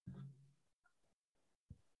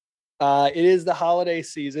It is the holiday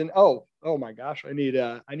season. Oh my gosh. I need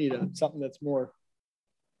something that's more.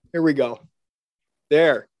 Here we go.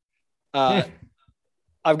 There. I've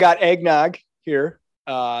got eggnog here.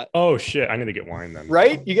 Oh shit. I need to get wine then.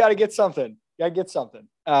 Right. You got to get something.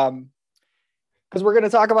 Because we're going to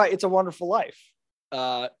talk about It's a Wonderful Life.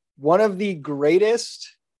 One of the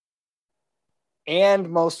greatest and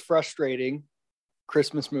most frustrating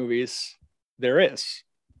Christmas movies there is.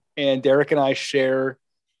 And Deryk and I share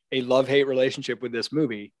a love-hate relationship with this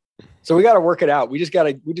movie. So we got to work it out. We just got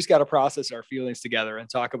to process our feelings together and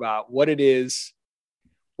talk about what it is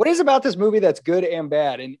about this movie that's good and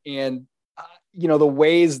bad. And the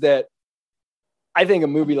ways that I think a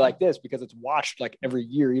movie like this, because it's watched like every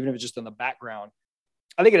year, even if it's just in the background,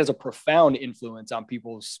 I think it has a profound influence on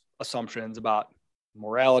people's assumptions about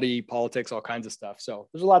morality, politics, all kinds of stuff. So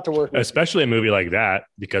there's a lot to work with. Especially a movie like that,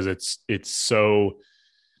 because it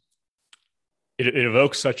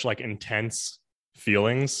evokes such like intense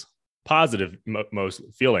feelings, positive most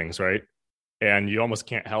feelings, right? And you almost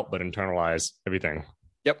can't help but internalize everything.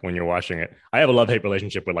 Yep. When you're watching it. I have a love-hate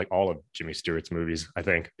relationship with like all of Jimmy Stewart's movies, I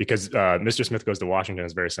think, because Mr. Smith Goes to Washington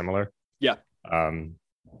is very similar. Yeah.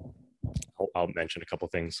 I'll mention a couple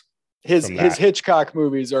things. His Hitchcock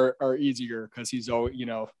movies are easier because he's always,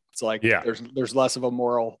 it's like there's less of a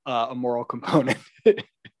moral component.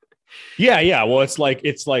 Yeah. Well, it's like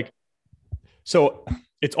so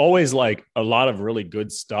it's always like a lot of really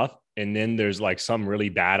good stuff, and then there's like some really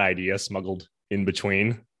bad idea smuggled in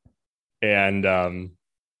between. And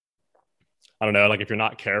I don't know, like if you're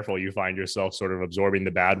not careful, you find yourself sort of absorbing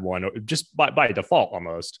the bad one, or just by default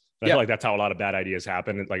almost. I feel like that's how a lot of bad ideas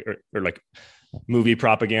happen. Like, or like movie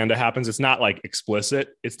propaganda happens. It's not like explicit.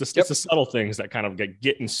 It's the subtle things that kind of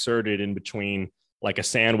get inserted in between, like a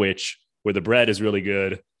sandwich where the bread is really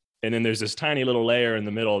good. And then there's this tiny little layer in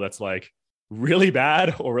the middle that's like really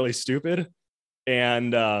bad or really stupid.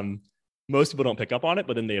 And most people don't pick up on it,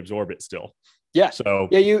 but then they absorb it still. Yeah. So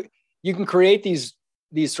yeah, you can create these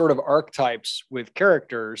sort of archetypes with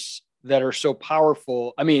characters that are so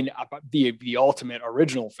powerful. I mean, the ultimate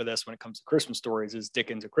original for this when it comes to Christmas stories is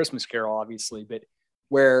Dickens' A Christmas Carol, obviously, but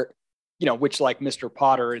where, which like Mr.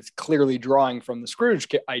 Potter is clearly drawing from the Scrooge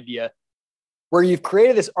idea, where you've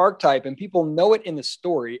created this archetype and people know it in the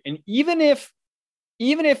story. And even if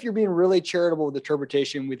you're being really charitable with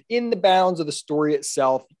interpretation within the bounds of the story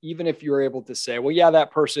itself, even if you're able to say, well, yeah, that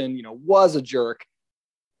person, was a jerk,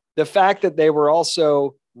 the fact that they were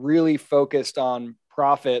also really focused on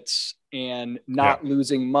profits and not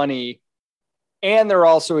losing money, and they're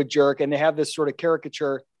also a jerk, and they have this sort of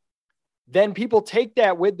caricature, then people take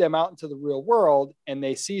that with them out into the real world, and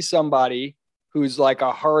they see somebody who's like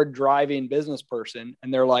a hard driving business person,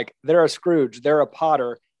 and they're like, they're a Scrooge, they're a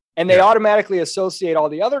Potter, and they automatically associate all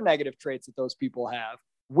the other negative traits that those people have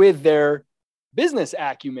with their business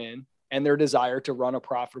acumen and their desire to run a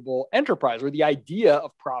profitable enterprise, or the idea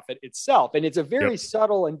of profit itself. And it's a very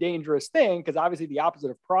subtle and dangerous thing, because obviously the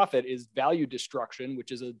opposite of profit is value destruction,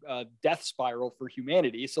 which is a death spiral for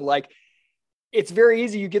humanity. So like, it's very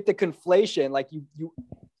easy. You get the conflation, like you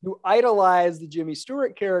idolize the Jimmy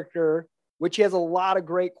Stewart character, which has a lot of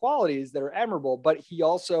great qualities that are admirable, but he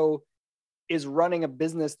also is running a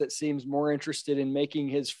business that seems more interested in making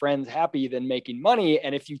his friends happy than making money.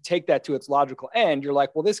 And if you take that to its logical end, you're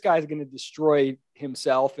like, well, this guy's going to destroy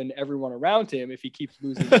himself and everyone around him if he keeps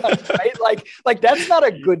losing money, right? Like that's not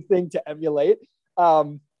a good thing to emulate.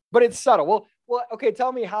 But it's subtle. Well, okay.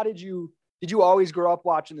 Tell me, how did you always grow up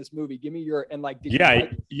watching this movie? Give me your, and like,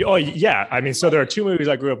 yeah. I mean, so there are two movies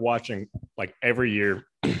I grew up watching like every year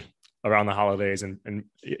around the holidays, and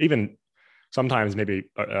even sometimes maybe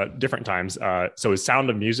different times. So it's Sound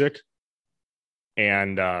of Music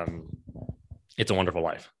and It's a Wonderful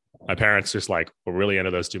Life. My parents just like were really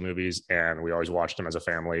into those two movies, and we always watched them as a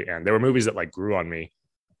family. And they were movies that like grew on me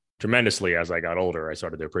tremendously as I got older. I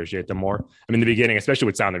started to appreciate them more. I mean, in the beginning, especially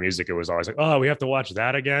with Sound of Music, it was always like, oh, we have to watch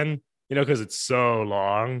that again, because it's so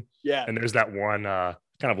long. Yeah. And there's that one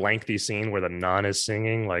kind of lengthy scene where the nun is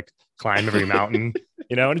singing like Climb Every Mountain.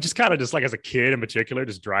 And it just kind of just like as a kid in particular,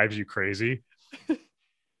 just drives you crazy.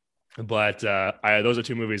 But those are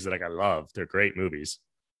two movies that like I love. They're great movies.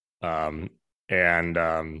 And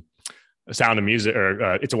Sound of Music,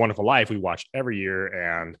 or It's a Wonderful Life, we watched every year,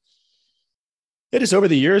 and it just over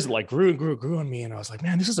the years like grew and grew and grew on me. And I was like,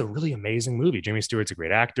 man, this is a really amazing movie. Jimmy Stewart's a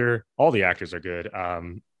great actor. All the actors are good.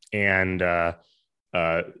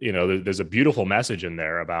 There's a beautiful message in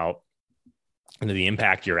there about the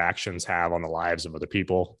impact your actions have on the lives of other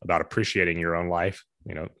people, about appreciating your own life,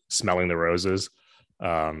 smelling the roses,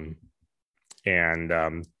 about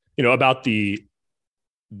the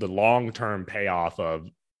long-term payoff of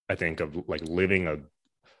I think, of like living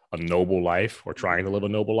a noble life or trying to live a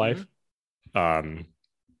noble life. And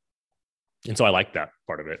so I like that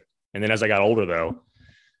part of it. And then as I got older, though,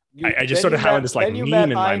 I just started having this like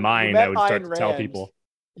meme in my mind that would start to tell people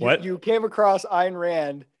what you came across Ayn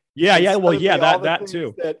Rand. Yeah. Well, yeah, that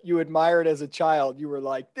too. That you admired as a child, you were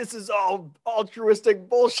like, this is all altruistic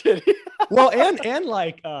bullshit. Well,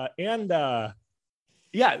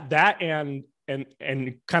 yeah, that and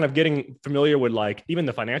kind of getting familiar with like even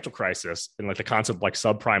the financial crisis and like the concept of like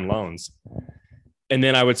subprime loans. And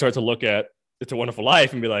then I would start to look at It's a Wonderful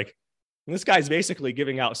Life and be like, this guy's basically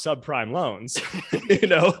giving out subprime loans,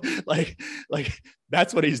 like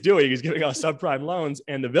that's what he's doing. He's giving out subprime loans.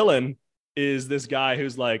 And the villain is this guy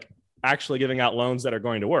who's like actually giving out loans that are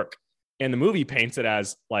going to work. And the movie paints it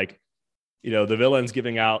as like, the villain's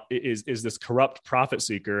giving out is this corrupt profit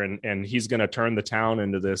seeker. And he's going to turn the town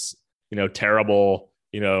into this, terrible,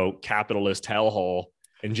 capitalist hellhole.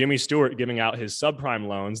 And Jimmy Stewart giving out his subprime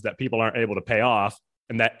loans that people aren't able to pay off.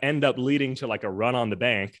 And that end up leading to like a run on the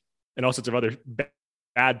bank and all sorts of other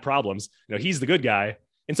bad problems. He's the good guy.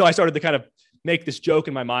 And so I started to kind of make this joke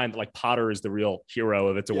in my mind that like Potter is the real hero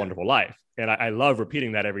of It's a Wonderful Life. And I love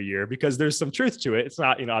repeating that every year because there's some truth to it. It's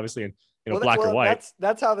not, obviously in black or white.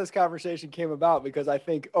 That's how this conversation came about, because I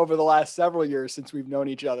think over the last several years since we've known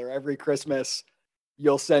each other, every Christmas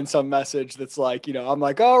you'll send some message that's like, I'm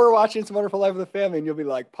like, oh, we're watching It's a Wonderful Life with the family. And you'll be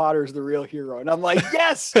like, Potter's the real hero. And I'm like,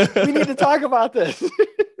 yes, we need to talk about this.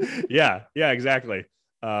 Yeah, exactly.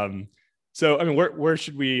 So, I mean, where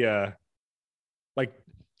should we,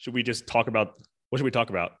 should we just talk about, what should we talk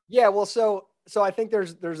about? Yeah, well, so I think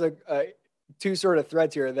there's a two sort of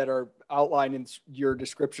threads here that are outlined in your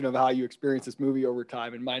description of how you experience this movie over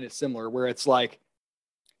time. And mine is similar, where it's like,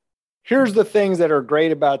 here's the things that are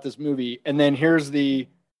great about this movie. And then here's the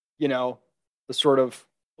sort of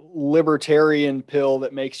libertarian pill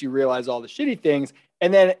that makes you realize all the shitty things.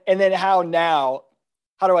 And then how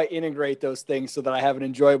do I integrate those things so that I have an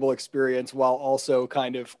enjoyable experience while also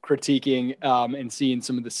kind of critiquing and seeing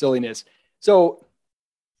some of the silliness. So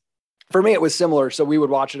for me, it was similar. So we would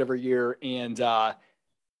watch it every year. And,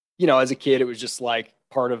 as a kid, it was just like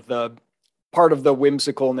part of the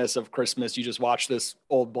whimsicalness of Christmas. You just watch this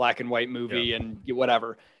old black and white movie and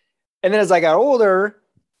whatever. And then as I got older,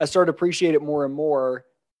 I started to appreciate it more and more.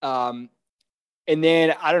 And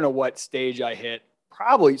then I don't know what stage I hit,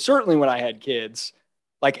 certainly when I had kids.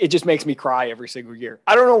 Like, it just makes me cry every single year.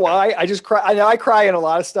 I don't know why. I just cry. I know I cry in a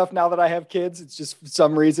lot of stuff now that I have kids. It's just for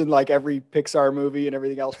some reason, like every Pixar movie and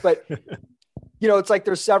everything else. But, it's like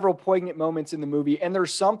there's several poignant moments in the movie. And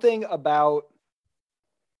there's something about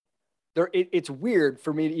it's weird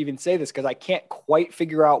for me to even say this because I can't quite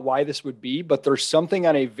figure out why this would be. But there's something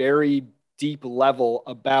on a very deep level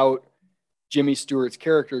about Jimmy Stewart's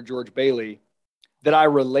character, George Bailey, that I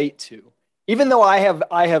relate to. Even though I've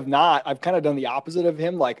kind of done the opposite of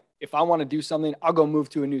him. Like, if I want to do something, I'll go move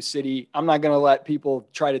to a new city. I'm not going to let people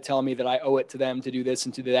try to tell me that I owe it to them to do this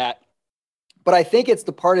and to do that. But I think it's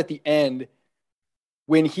the part at the end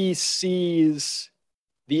when he sees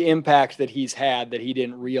the impact that he's had that he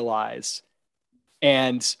didn't realize.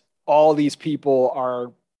 And all these people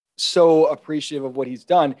are so appreciative of what he's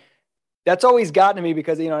done. That's always gotten to me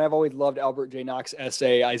because, I've always loved Albert J. Nock's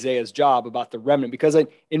essay, Isaiah's Job, about the remnant, because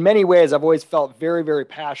in many ways, I've always felt very, very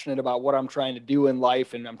passionate about what I'm trying to do in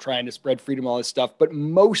life. And I'm trying to spread freedom, all this stuff. But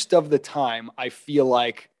most of the time, I feel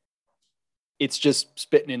like it's just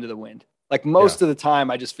spitting into the wind. Like most of the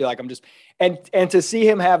time, I just feel like I'm just, and to see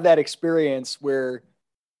him have that experience where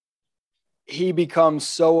he becomes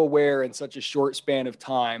so aware in such a short span of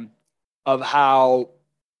time of how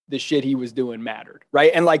the shit he was doing mattered.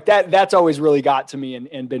 Right. And like that's always really got to me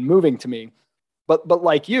and been moving to me. But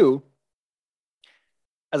like you,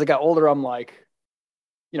 as I got older, I'm like,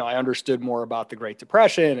 I understood more about the Great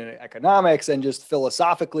Depression and economics and just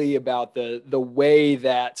philosophically about the way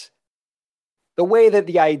that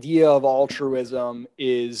the idea of altruism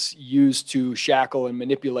is used to shackle and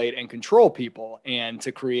manipulate and control people and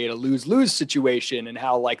to create a lose-lose situation, and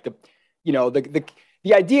how like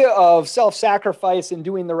the idea of self-sacrifice and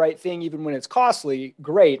doing the right thing, even when it's costly,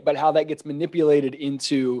 great, but how that gets manipulated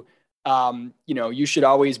into, you should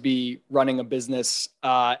always be running a business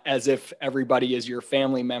as if everybody is your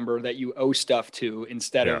family member that you owe stuff to,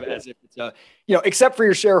 instead of as if it's except for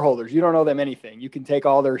your shareholders. You don't owe them anything. You can take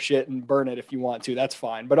all their shit and burn it if you want to. That's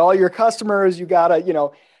fine. But all your customers, you gotta,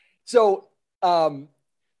 So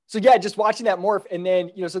yeah, just watching that morph. And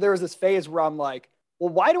then, so there was this phase where I'm like, well,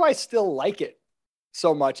 why do I still like it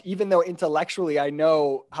so much, even though intellectually I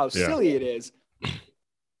know how silly it is?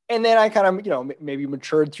 And then I kind of, maybe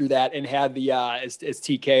matured through that and had the, as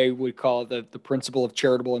TK would call it, the principle of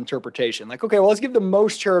charitable interpretation. Like, okay, well, let's give the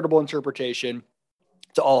most charitable interpretation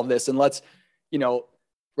to all of this. And let's,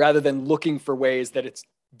 rather than looking for ways that it's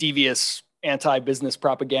devious anti-business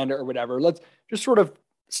propaganda or whatever, let's just sort of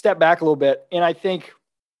step back a little bit. And I think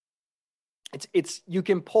you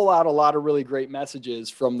can pull out a lot of really great messages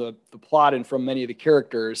from the plot and from many of the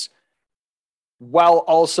characters, while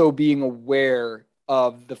also being aware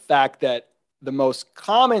of the fact that the most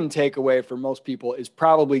common takeaway for most people is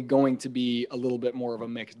probably going to be a little bit more of a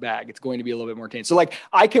mixed bag. It's going to be a little bit more tense. So like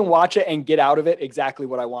I can watch it and get out of it exactly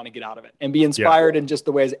what I want to get out of it and be inspired in just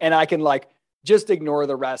the ways, and I can like just ignore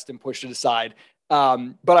the rest and push it aside.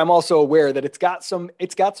 But I'm also aware that it's got some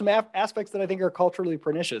aspects that I think are culturally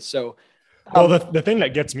pernicious. So, well, the thing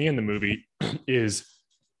that gets me in the movie is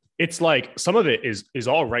it's like some of it is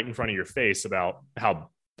all right in front of your face about how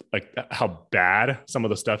bad some of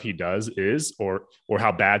the stuff he does is, or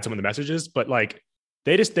how bad some of the messages, but like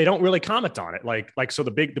they don't really comment on it. Like, so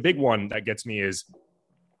the big one that gets me is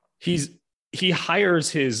he hires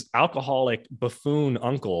his alcoholic buffoon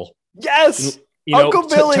uncle. Yes. Uncle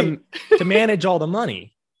Billy to manage all the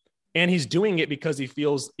money. And he's doing it because he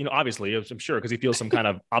feels, obviously, I'm sure, because he feels some kind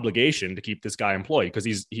of obligation to keep this guy employed, because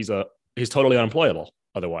he's totally unemployable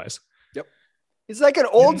otherwise. Yep. He's like an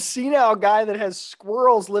old senile guy that has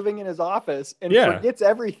squirrels living in his office and forgets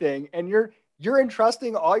everything. And you're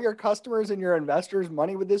entrusting all your customers and your investors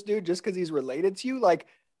money with this dude just because he's related to you. Like,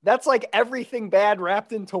 that's like everything bad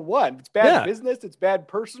wrapped into one. It's bad business. It's bad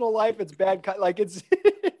personal life. It's bad. Like it's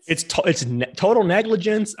total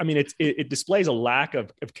negligence. I mean, it displays a lack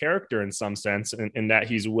of character in some sense, in that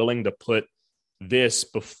he's willing to put this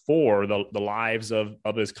before the lives of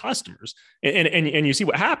his customers. And you see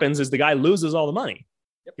what happens is the guy loses all the money.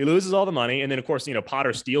 Yep. He loses all the money. And then of course,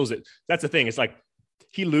 Potter steals it. That's the thing. It's like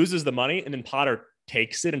he loses the money and then Potter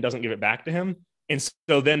takes it and doesn't give it back to him. And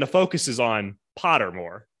so then the focus is on Potter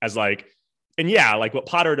more as like, and like what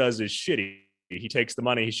Potter does is shitty. He takes the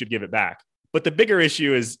money, he should give it back. But the bigger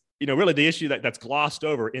issue is, really the issue that's glossed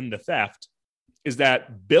over in the theft is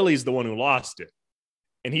that Billy's the one who lost it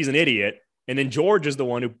and he's an idiot. And then George is the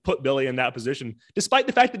one who put Billy in that position, despite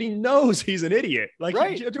the fact that he knows he's an idiot. Like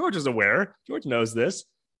George is aware. George knows this.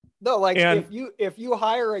 No, like if you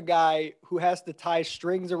hire a guy who has to tie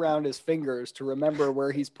strings around his fingers to remember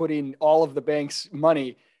where he's putting all of the bank's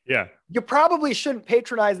money, you probably shouldn't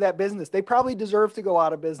patronize that business. They probably deserve to go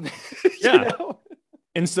out of business.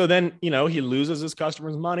 And so then, he loses his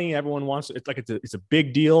customers' money. Everyone wants it. It's like it's a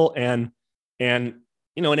big deal. And in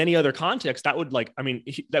any other context, that would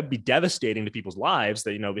that would be devastating to people's lives,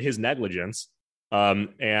 that, his negligence.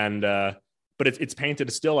 But it's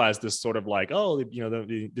painted still as this sort of like,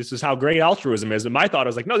 this is how great altruism is. And my thought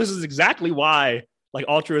was like, no, this is exactly why like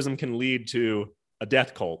altruism can lead to a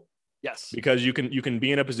death cult. Yes. Because you can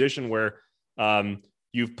be in a position where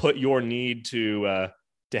you've put your need to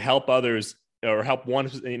help others or help one,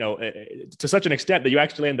 to such an extent that you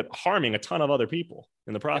actually end up harming a ton of other people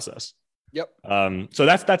in the process. Yep. So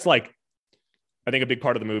that's like, I think a big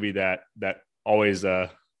part of the movie that always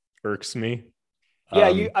irks me.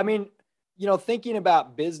 Thinking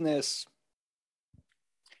about business,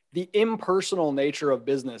 the impersonal nature of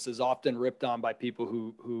business is often ripped on by people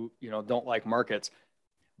who don't like markets.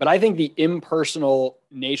 But I think the impersonal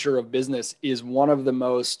nature of business is one of the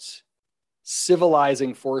most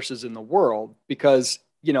civilizing forces in the world, because,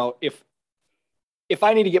 if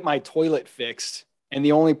I need to get my toilet fixed and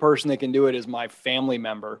the only person that can do it is my family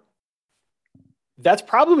member, that's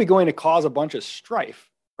probably going to cause a bunch of strife,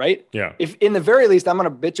 right? Yeah. If in the very least, I'm going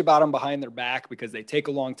to bitch about them behind their back because they take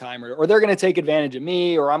a long time, or they're going to take advantage of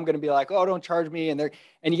me, or I'm going to be like, oh, don't charge me. And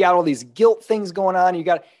you got all these guilt things going on.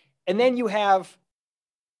 And then you have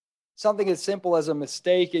something as simple as a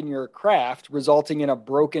mistake in your craft resulting in a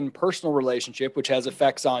broken personal relationship, which has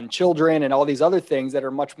effects on children and all these other things that are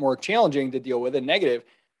much more challenging to deal with and negative.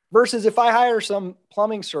 Versus if I hire some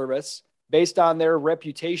plumbing service based on their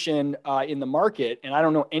reputation in the market, and I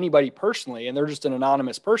don't know anybody personally, and they're just an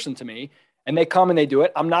anonymous person to me, and they come and they do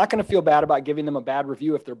it, I'm not going to feel bad about giving them a bad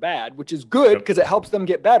review if they're bad, which is good because it helps them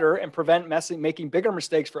get better and prevent making bigger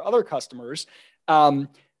mistakes for other customers.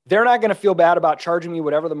 They're not going to feel bad about charging me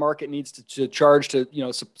whatever the market needs to charge to,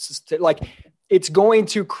 it's going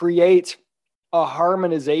to create a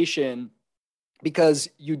harmonization because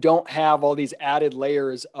you don't have all these added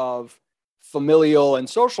layers of familial and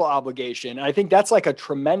social obligation. And I think that's like a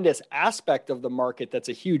tremendous aspect of the market. That's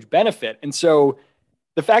a huge benefit. And so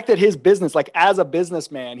the fact that his business, like as a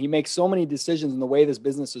businessman, he makes so many decisions in the way this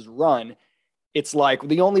business is run. it's like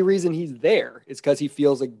the only reason he's there is because he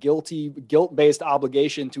feels a guilt-based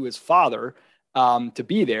obligation to his father to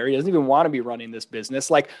be there. He doesn't even want to be running this business.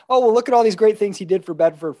 Like, oh, well, look at all these great things he did for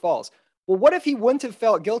Bedford Falls. Well, what if he wouldn't have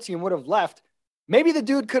felt guilty and would have left? Maybe the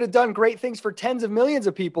dude could have done great things for tens of millions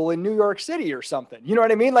of people in New York City or something. You know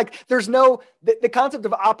what I mean? Like there's the concept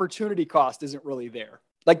of opportunity cost isn't really there.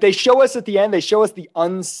 Like they show us at the end, they show us the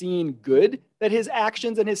unseen good that his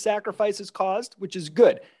actions and his sacrifices caused, which is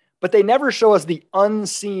good. But they never show us the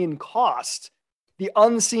unseen cost, the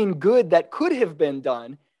unseen good that could have been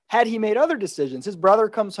done had he made other decisions. His brother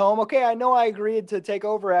comes home. Okay, I know I agreed to take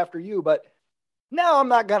over after you, but no, I'm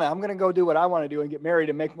not gonna. I'm gonna go do what I want to do and get married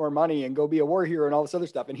and make more money and go be a war hero and all this other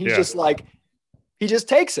stuff. And he's just like, he just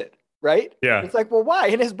takes it, right? Yeah. It's like, well, why?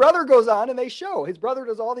 And his brother goes on and they show his brother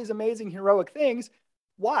does all these amazing heroic things.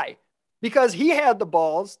 Why? Because he had the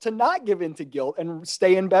balls to not give in to guilt and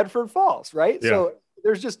stay in Bedford Falls, right? Yeah. So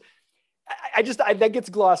there's just, that gets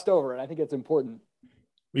glossed over, and I think it's important.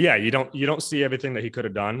 Yeah, you don't see everything that he could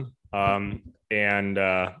have done, it's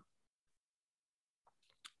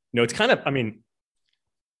kind of, I mean,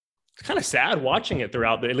 it's kind of sad watching it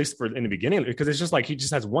throughout, at least in the beginning, because it's just like he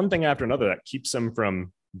just has one thing after another that keeps him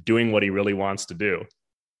from doing what he really wants to do,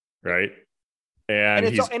 right? And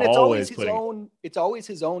it's always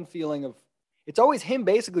his own feeling of, it's always him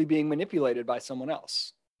basically being manipulated by someone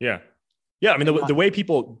else. Yeah. Yeah. I mean, the way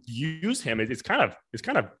people use him, it's kind of,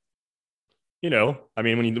 I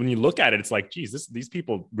mean, when you look at it, it's like, geez, these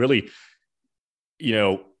people really,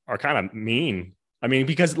 are kind of mean. I mean,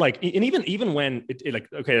 because like, and even when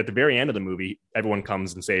okay, at the very end of the movie, everyone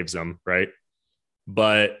comes and saves them. Right.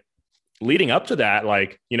 But leading up to that,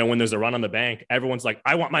 like, when there's a run on the bank, everyone's like,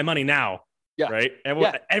 I want my money now. Yeah. Right.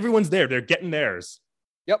 Everyone's there. They're getting theirs.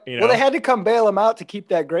 Yep. Well, they had to come bail him out to keep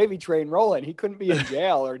that gravy train rolling. He couldn't be in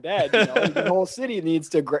jail or dead. The whole city needs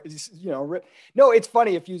to, No, it's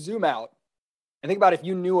funny. If you zoom out and think about if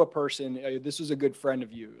you knew a person, this was a good friend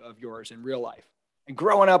of yours in real life, and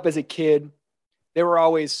growing up as a kid, they were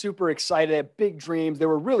always super excited, had big dreams. They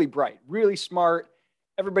were really bright, really smart.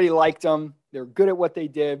 Everybody liked them. They were good at what they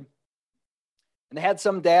did. And they had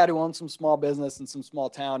some dad who owned some small business in some small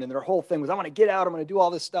town. And their whole thing was, I'm going to get out. I'm going to do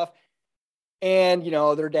all this stuff. And,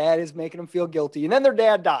 their dad is making them feel guilty. And then their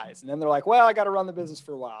dad dies. And then they're like, well, I got to run the business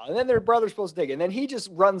for a while. And then their brother's supposed to take it. And then he just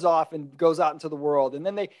runs off and goes out into the world. And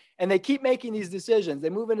then they keep making these decisions. They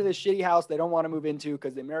move into this shitty house they don't want to move into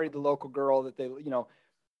because they married the local girl that they,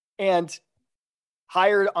 and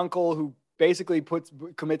hired uncle who basically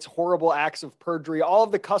commits horrible acts of perjury. All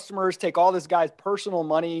of the customers take all this guy's personal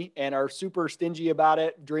money and are super stingy about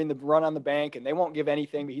it during the run on the bank, and they won't give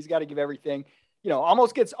anything, but he's got to give everything.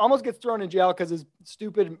 Almost gets thrown in jail because his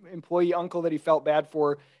stupid employee uncle that he felt bad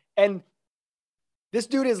for. And this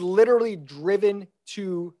dude is literally driven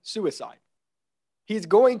to suicide. He's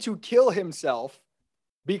going to kill himself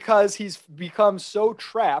because he's become so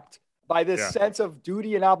trapped by this sense of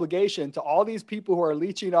duty and obligation to all these people who are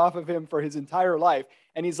leeching off of him for his entire life.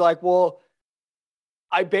 And he's like, well,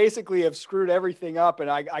 I basically have screwed everything up, and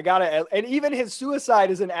I gotta, and even his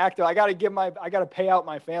suicide is an act of, I gotta pay out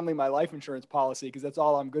my family, my life insurance policy, because that's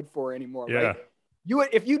all I'm good for anymore. Yeah. Right?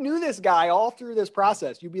 If you knew this guy all through this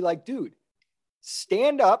process, you'd be like, dude,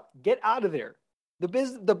 stand up, get out of there.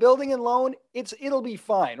 The building and loan, it'll be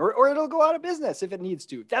fine, or it'll go out of business if it needs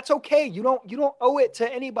to. That's okay. You don't owe it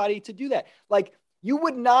to anybody to do that. Like, you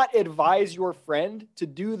would not advise your friend to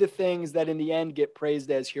do the things that in the end get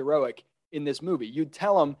praised as heroic in this movie. You'd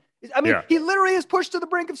tell him, he literally is pushed to the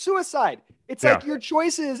brink of suicide. It's like your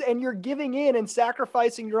choices and you're giving in and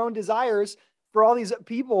sacrificing your own desires for all these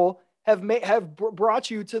people have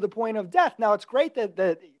brought you to the point of death. Now, it's great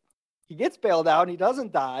that he gets bailed out and he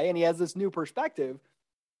doesn't die and he has this new perspective.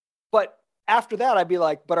 But after that, I'd be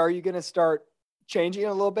like, but are you going to start changing it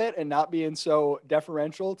a little bit and not being so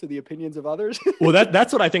deferential to the opinions of others? Well,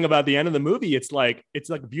 that's what I think about the end of the movie. It's like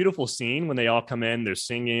a beautiful scene when they all come in, they're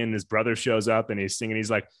singing, his brother shows up and he's singing.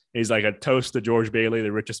 He's like a toast to George Bailey,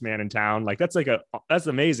 the richest man in town. Like that's an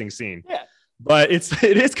amazing scene. Yeah. But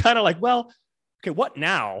it is kind of like, well, okay, what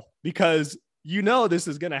now? Because this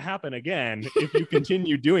is going to happen again if you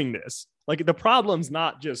continue doing this. Like the problem's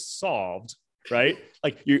not just solved, right?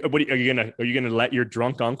 Like are you going to let your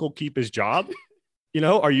drunk uncle keep his job?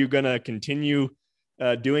 Are you going to continue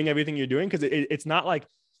doing everything you're doing? Because it's not like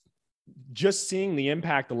just seeing the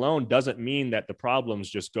impact alone doesn't mean that the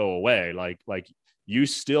problems just go away. Like you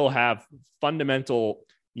still have fundamental,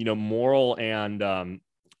 moral and,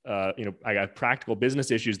 I got practical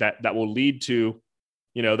business issues that will lead to,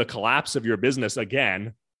 the collapse of your business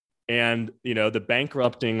again. And, the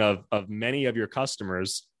bankrupting of many of your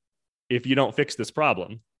customers if you don't fix this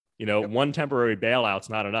problem. One temporary bailout's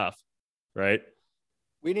not enough, right?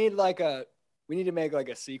 We need to make like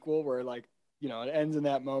a sequel where like, it ends in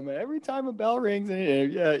that moment. Every time a bell rings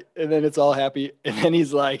and then it's all happy. And then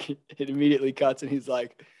he's like, it immediately cuts and he's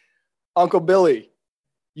like, Uncle Billy,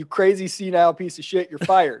 you crazy senile piece of shit, you're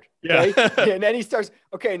fired. Okay. Yeah. And then he starts,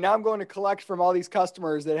 okay, now I'm going to collect from all these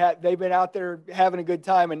customers that they've been out there having a good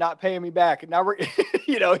time and not paying me back. And now we're,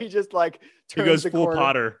 he just like turns he goes the full corner.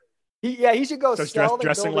 Potter. He should go sell the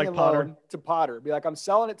dressing building like Potter to Potter. Be like, I'm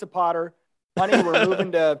selling it to Potter. Honey, we're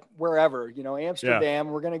moving to wherever, Amsterdam. Yeah. I'm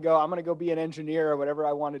going to go be an engineer or whatever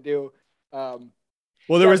I want to do. Well,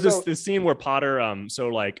 there was this scene where Potter, so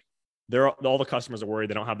like all the customers are worried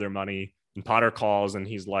they don't have their money, and Potter calls and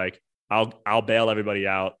he's like, I'll bail everybody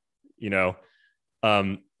out.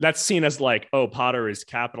 That's seen as like, oh, Potter is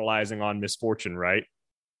capitalizing on misfortune, right?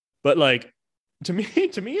 But like to me,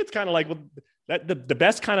 it's kind of like, well, that the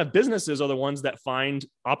best kind of businesses are the ones that find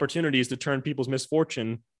opportunities to turn people's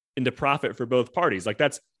misfortune into profit for both parties. Like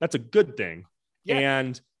that's a good thing. Yeah.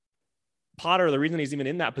 And Potter, the reason he's even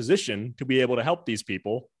in that position to be able to help these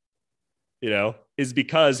people, is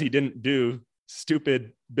because he didn't do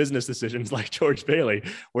stupid business decisions like George Bailey,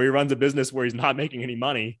 where he runs a business where he's not making any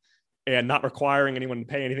money and not requiring anyone to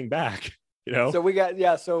pay anything back, So we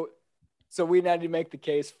got, so we need to make the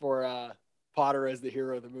case for Potter as the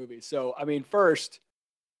hero of the movie. So, I mean, first,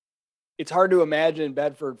 it's hard to imagine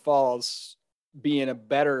Bedford Falls being a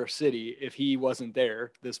better city if he wasn't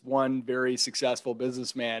there. This one very successful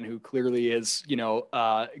businessman who clearly has,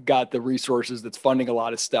 got the resources that's funding a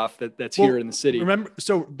lot of stuff that's here in the city. Remember,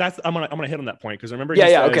 so that's I'm gonna hit on that point because remember,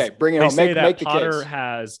 okay, bring it home. Make the Potter case.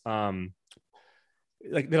 has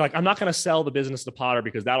they're like, I'm not gonna sell the business to Potter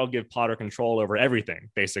because that'll give Potter control over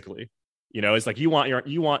everything, basically. It's like you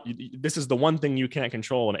want this is the one thing you can't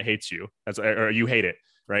control and it hates you, or you hate it,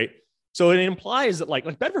 right? So it implies that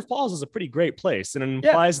like Bedford Falls is a pretty great place. And it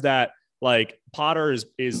implies that like Potter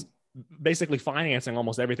is basically financing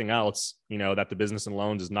almost everything else, that the business and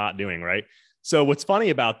loans is not doing. Right. So what's funny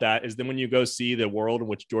about that is then when you go see the world in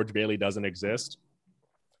which George Bailey doesn't exist,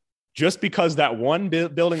 just because that one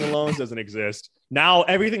building and loans doesn't exist, now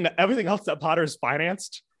everything else that Potter's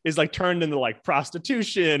financed is like turned into like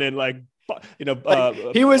prostitution and like,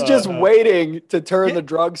 he was just waiting to turn the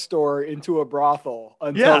drugstore into a brothel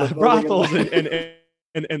until brothels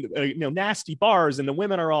and nasty bars, and the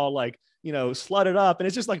women are all like, slutted up, and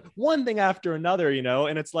it's just like one thing after another,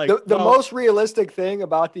 and it's like the most realistic thing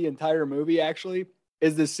about the entire movie actually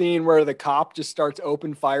is the scene where the cop just starts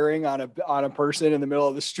open firing on a person in the middle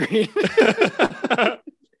of the street.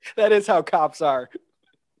 That is how cops are.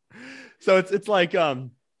 So it's like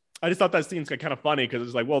I just thought that scene's kind of funny because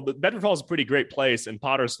it's like, well, Bedford Falls is a pretty great place and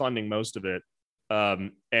Potter's funding most of it.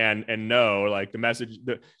 And no, like the message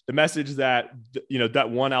that, that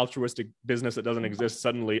one altruistic business that doesn't exist,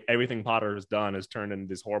 suddenly everything Potter has done has turned into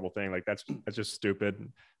this horrible thing. Like that's just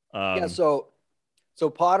stupid. So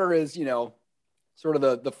Potter is, sort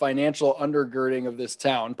of the financial undergirding of this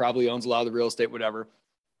town, probably owns a lot of the real estate, whatever.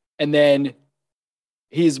 And then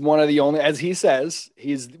he's one of the only, as he says,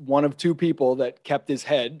 he's one of two people that kept his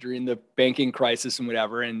head during the banking crisis and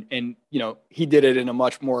whatever. And he did it in a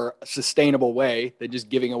much more sustainable way than just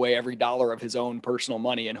giving away every dollar of his own personal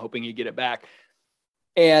money and hoping he'd get it back.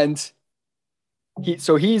 And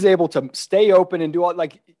he's able to stay open and do all,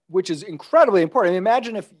 like, which is incredibly important. I mean,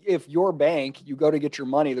 imagine if your bank, you go to get your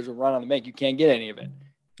money, there's a run on the bank, you can't get any of it.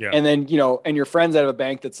 Yeah. And then, and your friends out of a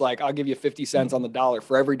bank that's like, I'll give you 50 cents on the dollar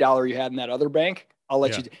for every dollar you had in that other bank. I'll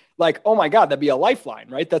let you, like, oh my God, that'd be a lifeline,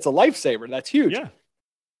 right? That's a lifesaver. That's huge. Yeah.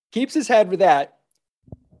 Keeps his head with that.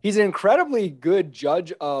 He's an incredibly good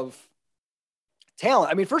judge of talent.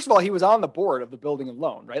 I mean, first of all, he was on the board of the building and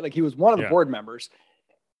loan, right? Like he was one of the board members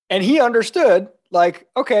and he understood like,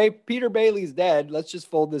 okay, Peter Bailey's dead. Let's just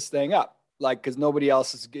fold this thing up. Like, cause nobody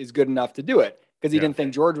else is good enough to do it. Cause he didn't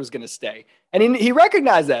think George was going to stay. And he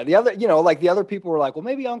recognized that the other, like the other people were like, well,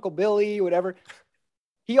 maybe Uncle Billy, whatever.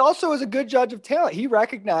 He also is a good judge of talent. He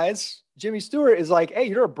recognized Jimmy Stewart is like, hey,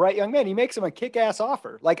 you're a bright young man. He makes him a kick-ass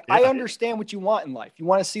offer. Like, I understand what you want in life. You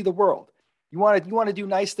want to see the world. You want to do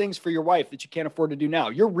nice things for your wife that you can't afford to do now.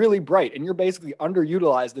 You're really bright and you're basically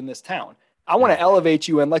underutilized in this town. I want to elevate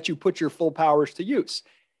you and let you put your full powers to use.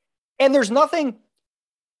 And there's nothing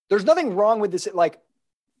wrong with this. Like,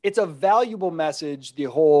 it's a valuable message, the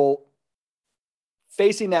whole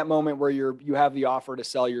facing that moment where you have the offer to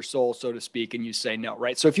sell your soul, so to speak, and you say no,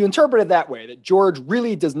 right? So if you interpret it that way, that George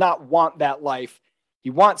really does not want that life, he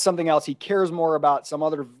wants something else, he cares more about some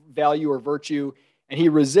other value or virtue, and he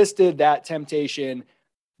resisted that temptation.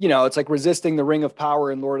 It's like resisting the ring of power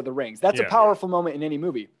in Lord of the Rings. That's a powerful moment in any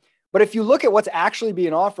movie. But if you look at what's actually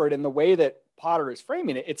being offered and the way that Potter is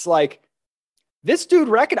framing it, it's like, this dude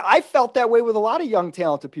I felt that way with a lot of young,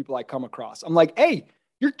 talented people I come across. I'm like, hey,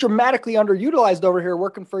 you're dramatically underutilized over here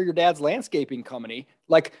working for your dad's landscaping company.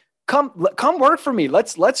 Like, come work for me. I'm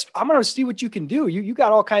going to see what you can do. You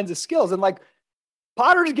got all kinds of skills. And like,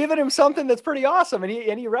 Potter's giving him something that's pretty awesome. And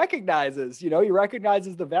he recognizes, he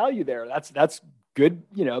recognizes the value there. That's good,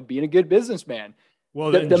 being a good businessman.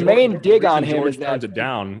 Well, the main dig on him George is that turns it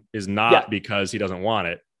down is not because he doesn't want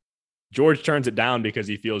it. George turns it down because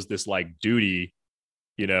he feels this like duty,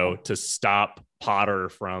 to stop Potter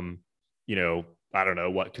from, I don't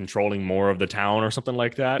know what, controlling more of the town or something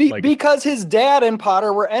like that. Because his dad and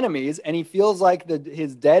Potter were enemies, and he feels like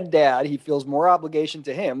his dead dad, he feels more obligation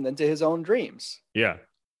to him than to his own dreams. Yeah.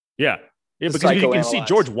 Because you can see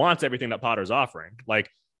George wants everything that Potter's offering. Like,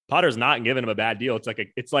 Potter's not giving him a bad deal.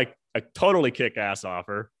 It's like a totally kick-ass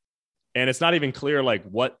offer. And it's not even clear like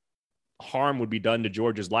what harm would be done to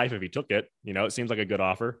George's life if he took it. It seems like a good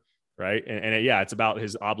offer. Right. And it's about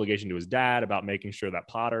his obligation to his dad, about making sure that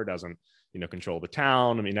Potter doesn't, control the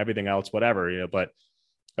town. I mean, everything else, whatever, but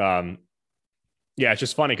it's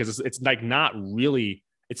just funny because it's like not really,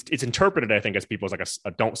 it's interpreted, I think, as people as like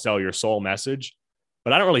a don't sell your soul message,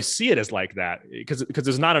 but I don't really see it as like that because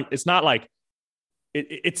it's not like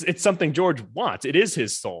it's something George wants. It is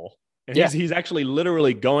his soul. And he's actually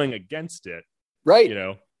literally going against it. Right.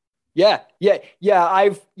 Yeah.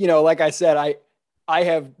 I've, like I said, I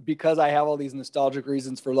have, because I have all these nostalgic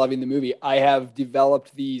reasons for loving the movie, I have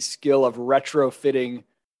developed the skill of retrofitting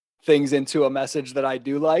things into a message that I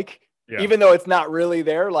do like, even though it's not really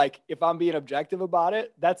there. Like, if I'm being objective about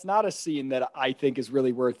it, that's not a scene that I think is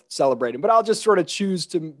really worth celebrating, but I'll just sort of choose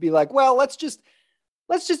to be like, well, let's just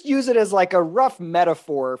use it as like a rough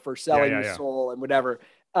metaphor for selling your soul and whatever.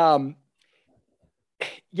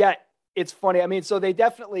 It's funny. I mean, so they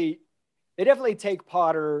definitely take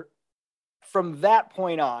Potter from that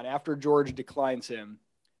point on. After George declines him,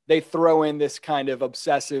 they throw in this kind of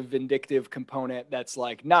obsessive, vindictive component that's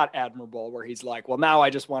like not admirable, where he's like, well, now I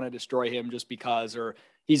just want to destroy him just because, or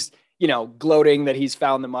he's, gloating that he's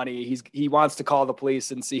found the money. He wants to call the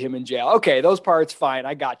police and see him in jail. Okay, those parts, fine.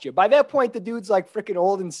 I got you. By that point, the dude's like freaking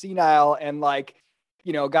old and senile and like,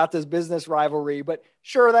 got this business rivalry, but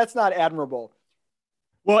sure, that's not admirable.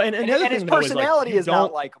 Well, and his personality is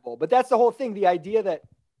not likable, but that's the whole thing. The idea that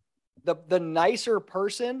the nicer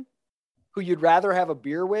person who you'd rather have a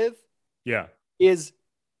beer with is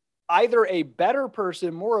either a better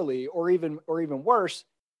person morally or even worse,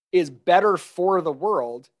 is better for the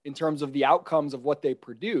world in terms of the outcomes of what they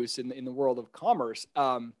produce in the world of commerce.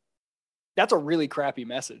 That's a really crappy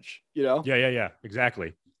message, Yeah,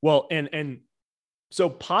 exactly. Well, and so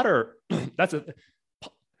Potter,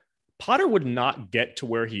 Potter would not get to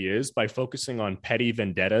where he is by focusing on petty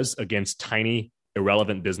vendettas against tiny,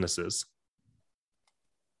 irrelevant businesses.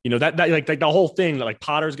 That like the whole thing, like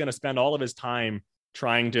Potter's going to spend all of his time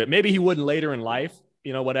trying to, maybe he wouldn't later in life,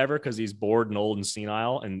 whatever, because he's bored and old and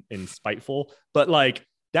senile and spiteful. But like,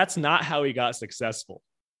 that's not how he got successful,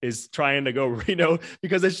 is trying to go,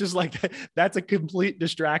 because it's just like, that's a complete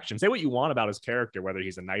distraction. Say what you want about his character, whether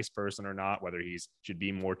he's a nice person or not, whether he should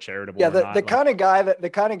be more charitable. Yeah. The kind of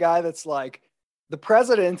guy that's like, the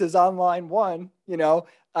president is on line one,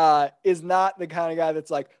 is not the kind of guy that's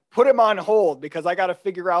like, put him on hold because I got to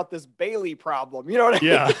figure out this Bailey problem. You know what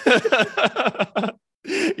I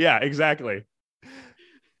mean? Yeah, exactly.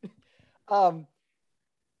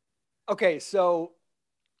 Okay. So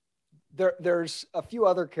there's a few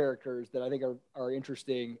other characters that I think are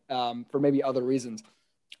interesting for maybe other reasons.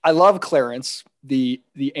 I love Clarence, the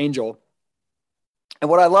angel. And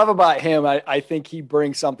what I love about him, I think he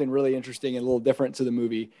brings something really interesting and a little different to the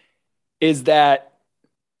movie, is that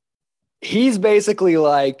he's basically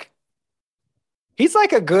like, he's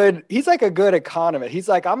like a good economist. He's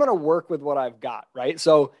like, I'm going to work with what I've got. Right.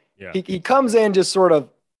 So he comes in just sort of,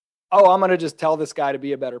 I'm going to just tell this guy to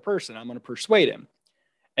be a better person. I'm going to persuade him.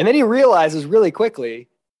 And then he realizes really quickly,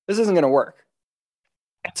 this isn't going to work.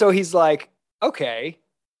 And so he's like, okay,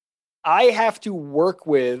 I have to work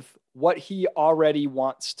with what he already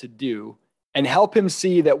wants to do and help him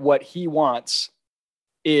see that what he wants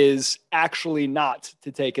is actually not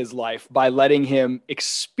to take his life, by letting him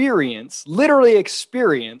literally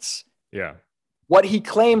experience what he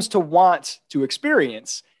claims to want to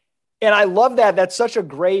experience. And I love that. That's such a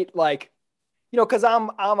great, like, cause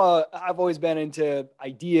I've always been into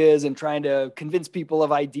ideas and trying to convince people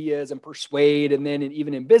of ideas and persuade. And then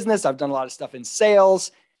even in business, I've done a lot of stuff in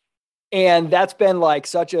sales. And that's been like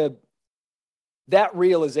that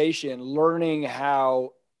realization, learning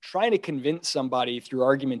how trying to convince somebody through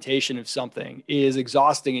argumentation of something is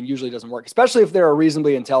exhausting and usually doesn't work, especially if they're a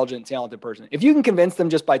reasonably intelligent, talented person. If you can convince them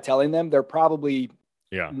just by telling them, they're probably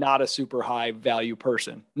not a super high value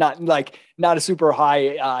person, not a super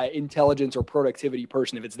high intelligence or productivity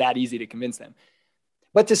person if it's that easy to convince them.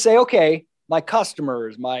 But to say, okay, my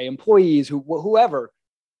customers, my employees, whoever,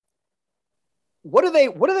 what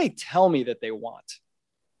do they tell me that they want?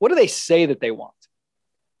 What do they say that they want?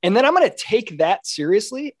 And then I'm going to take that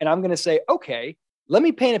seriously. And I'm going to say, okay, let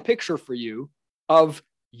me paint a picture for you of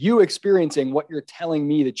you experiencing what you're telling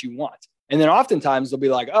me that you want. And then oftentimes they'll be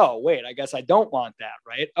like, oh, wait, I guess I don't want that.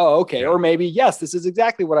 Right. Oh, okay. Yeah. Or maybe, yes, this is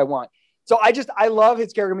exactly what I want. So I love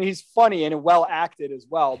his character. I mean, he's funny and well acted as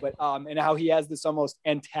well, but, and how he has this almost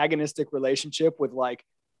antagonistic relationship with like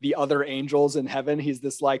the other angels in heaven. He's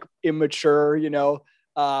this like immature,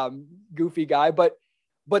 goofy guy, but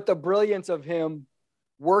the brilliance of him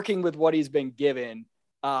working with what he's been given,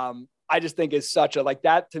 I just think is such a, like,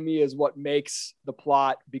 that to me is what makes the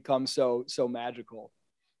plot become so magical.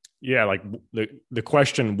 Yeah. Like the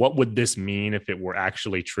question, what would this mean if it were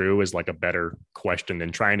actually true, is like a better question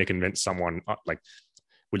than trying to convince someone like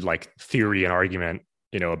with like theory and argument,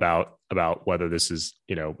 about whether this is,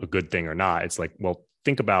 a good thing or not. It's like, well,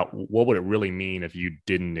 think about what would it really mean if you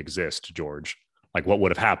didn't exist, George? Like, what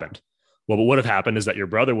would have happened? Well, what would have happened is that your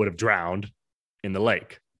brother would have drowned in the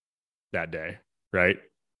lake that day, right?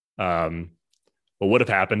 What would have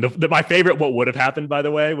happened? My favorite what would have happened, by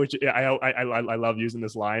the way, which I love using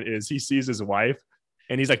this line, is he sees his wife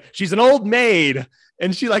and he's like, she's an old maid.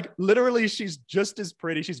 And she like, literally, she's just as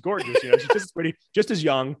pretty. She's gorgeous. She's just as pretty, just as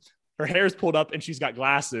young. Her hair's pulled up and she's got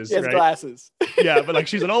glasses. She has glasses. Yeah, but like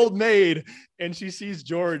she's an old maid and she sees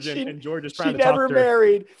George and George is trying to talk to her. She never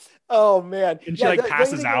married. Oh, man. And she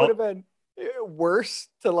passes out. It would have been worse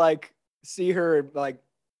to like see her like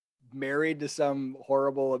married to some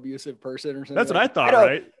horrible abusive person or something. That's what I thought,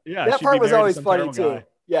 right? Yeah. That part was always funny too. Guy.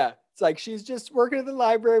 Yeah. It's like, she's just working at the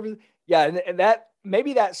library. Yeah. And that,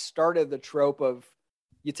 maybe that started the trope of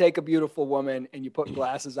you take a beautiful woman and you put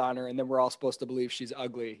glasses on her and then we're all supposed to believe she's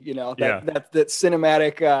ugly. That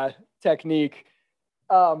cinematic technique.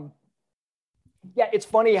 Yeah. It's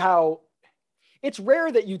funny how it's rare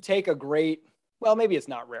that you take a great, well, maybe it's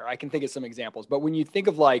not rare. I can think of some examples, but when you think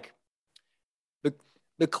of like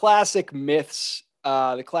the classic myths,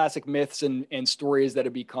 and stories that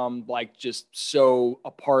have become like just so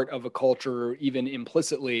a part of a culture, even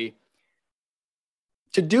implicitly,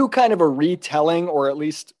 to do kind of a retelling or at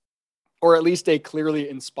least a clearly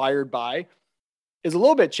inspired by is a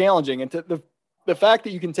little bit challenging. And the fact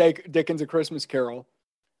that you can take Dickens' A Christmas Carol,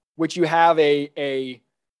 which you have a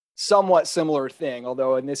somewhat similar thing,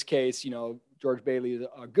 although in this case, George Bailey is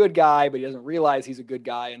a good guy, but he doesn't realize he's a good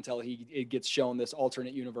guy until it gets shown this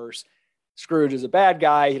alternate universe. Scrooge is a bad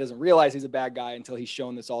guy. He doesn't realize he's a bad guy until he's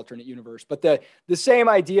shown this alternate universe. But the same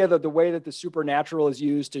idea, that the way that the supernatural is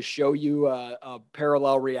used to show you a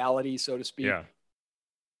parallel reality, so to speak,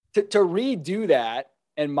 to redo that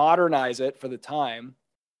and modernize it for the time,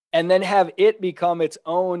 and then have it become its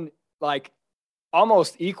own, like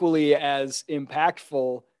almost equally as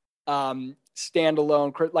impactful,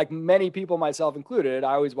 standalone, like many people, myself included,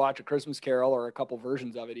 I always watch A Christmas Carol or a couple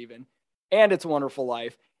versions of it even, and It's a Wonderful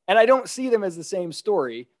Life. And I don't see them as the same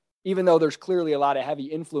story, even though there's clearly a lot of heavy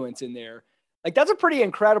influence in there. Like, that's a pretty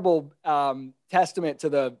incredible testament to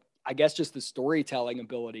the, I guess, just the storytelling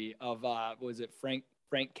ability of, was it Frank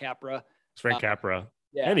Capra? It's Frank Capra.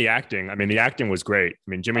 Yeah. And the acting. I mean, the acting was great.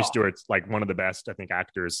 I mean, Jimmy Stewart's like one of the best, I think,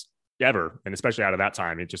 actors ever. And especially out of that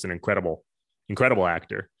time, it's just an incredible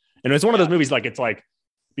actor. And it's one of those movies, like, it's like,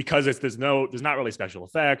 because there's not really special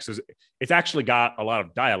effects. It's actually got a lot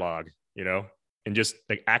of dialogue, and just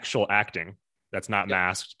like actual acting that's not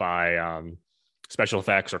masked by special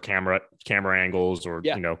effects or camera angles or,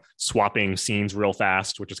 swapping scenes real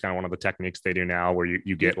fast, which is kind of one of the techniques they do now, where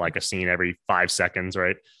you get like a scene every 5 seconds,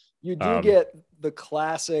 right? You do get the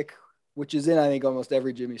classic, which is in, I think, almost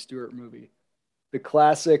every Jimmy Stewart movie. The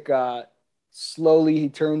classic, slowly he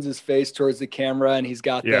turns his face towards the camera and he's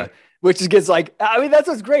got which gets like, I mean, that's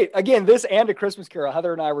what's great. Again, this and A Christmas Carol.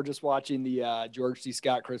 Heather and I were just watching the George C.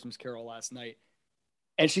 Scott Christmas Carol last night.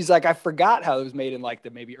 And she's like, I forgot how it was made in like the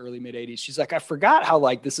maybe early mid 80s. She's like, I forgot how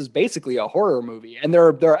like this is basically a horror movie. And there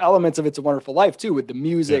are elements of It's a Wonderful Life too, with the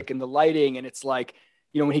music and the lighting. And it's like,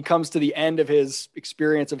 when he comes to the end of his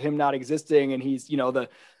experience of him not existing and he's, and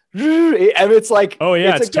it's like, oh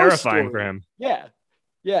yeah, it's terrifying for him. Yeah.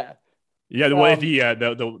 Yeah. Yeah. The way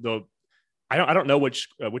I don't know which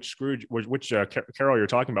Scrooge, which Carol you're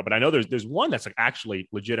talking about, but I know there's one that's like actually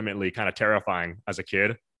legitimately kind of terrifying as a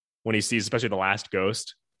kid when he sees, especially the last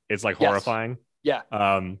ghost. It's like horrifying. Yeah.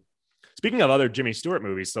 Speaking of other Jimmy Stewart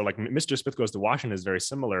movies, so like Mr. Smith Goes to Washington is very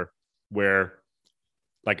similar, where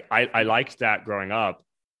like I liked that growing up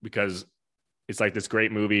because it's like this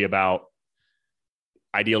great movie about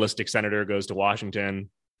idealistic senator goes to Washington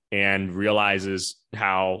and realizes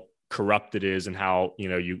how corrupt it is and how,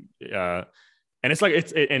 and it's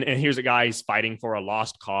like and here's a guy, he's fighting for a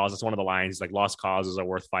lost cause. It's one of the lines, like lost causes are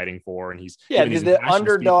worth fighting for. And he's the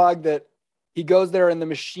underdog that he goes there and the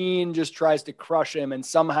machine just tries to crush him, and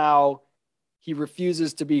somehow he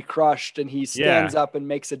refuses to be crushed, and he stands up and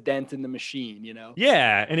makes a dent in the machine,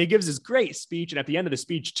 Yeah. And he gives his great speech. And at the end of the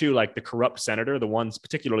speech too, like the corrupt senator,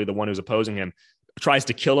 particularly the one who's opposing him, tries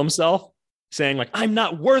to kill himself, saying like, I'm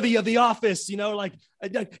not worthy of the office. Like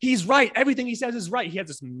he's right. Everything he says is right. He has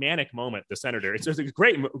this manic moment, the senator. It's just a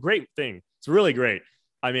great thing. It's really great.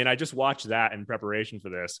 I mean, I just watched that in preparation for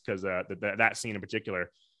this because that scene in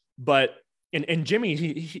particular. But and Jimmy,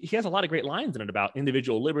 he has a lot of great lines in it about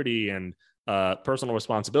individual liberty and personal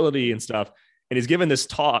responsibility and stuff. And he's given this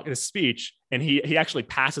speech, and he actually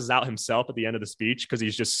passes out himself at the end of the speech because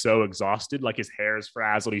he's just so exhausted. Like his hair is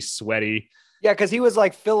frazzled, he's sweaty. Yeah, because he was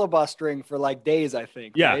like filibustering for like days, I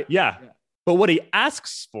think. Yeah, right? yeah. But what he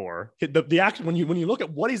asks for, the action, when you look at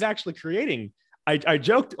what he's actually creating, I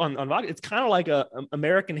joked on it's kind of like a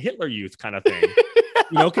American Hitler Youth kind of thing.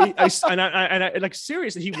 I like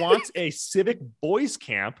seriously, he wants a civic boys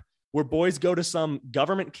camp where boys go to some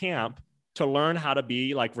government camp to learn how to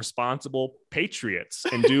be like responsible patriots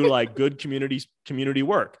and do like good community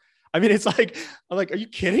work. I mean, it's like, I'm like, are you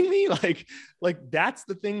kidding me? Like that's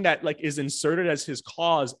the thing that like is inserted as his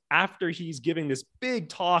cause after he's giving this big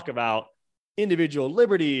talk about individual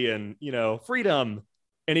liberty and, freedom.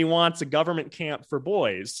 And he wants a government camp for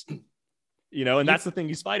boys, and that's the thing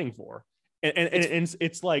he's fighting for. And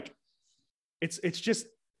it's like, it's just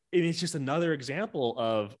another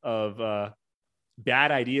example of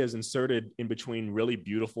bad ideas inserted in between really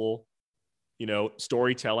beautiful,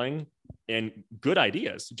 storytelling and good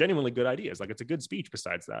ideas, genuinely good ideas. Like it's a good speech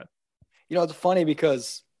besides that. It's funny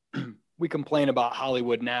because we complain about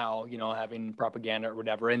Hollywood now, having propaganda or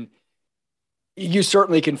whatever. And you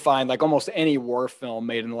certainly can find like almost any war film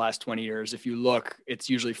made in the last 20 years. If you look, it's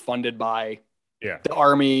usually funded by the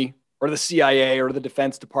Army or the CIA or the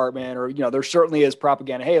Defense Department, or, there certainly is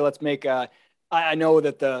propaganda. Hey, let's make I know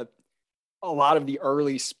that a lot of the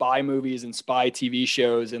early spy movies and spy TV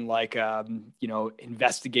shows and like,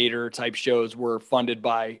 investigator type shows were funded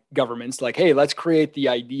by governments. Like, hey, let's create the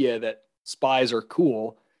idea that spies are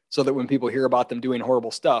cool so that when people hear about them doing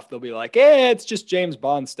horrible stuff, they'll be like, it's just James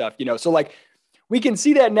Bond stuff, So like we can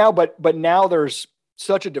see that now, but now there's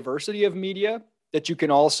such a diversity of media that you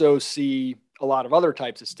can also see a lot of other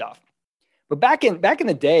types of stuff. But back in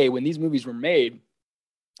the day when these movies were made,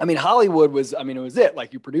 I mean, Hollywood was, it was it.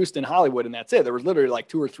 Like you produced in Hollywood and that's it. There was literally like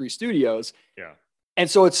 2 or 3 studios. Yeah. And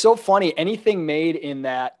so it's so funny. Anything made in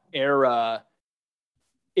that era,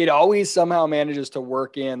 it always somehow manages to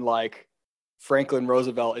work in like Franklin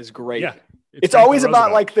Roosevelt is great. Yeah. It's always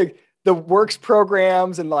about like the works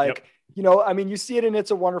programs and like, you see it in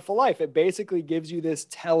It's a Wonderful Life. It basically gives you this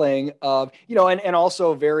telling of, and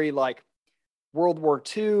also very like World War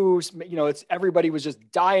II, it's everybody was just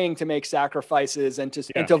dying to make sacrifices and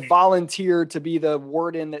to volunteer to be the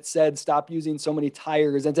warden that said, stop using so many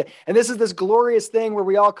tires. And this is this glorious thing where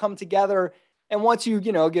we all come together. And once you,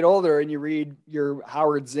 get older and you read your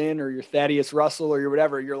Howard Zinn or your Thaddeus Russell or your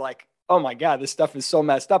whatever, you're like, oh my God, this stuff is so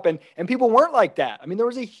messed up. And people weren't like that. I mean, there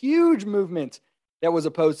was a huge movement that was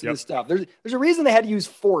opposed to this stuff. There's a reason they had to use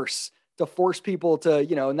force to force people to,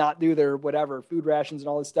 not do their whatever food rations and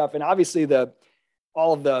all this stuff. And obviously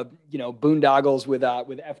all of the, boondoggles with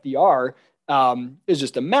FDR is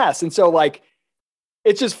just a mess. And so like,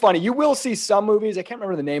 it's just funny. You will see some movies. I can't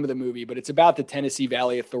remember the name of the movie, but it's about the Tennessee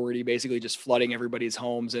Valley Authority, basically just flooding everybody's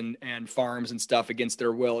homes and farms and stuff against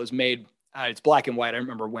their will. It was made, it's black and white. I don't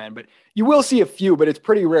remember when, but you will see a few, but it's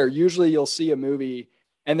pretty rare. Usually you'll see a movie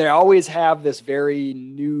and they always have this very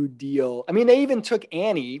New Deal. I mean, they even took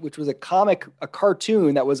Annie, which was a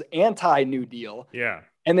cartoon that was anti-New Deal. Yeah.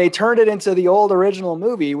 And they turned it into the old original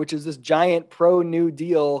movie, which is this giant pro-New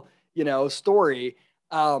Deal, story.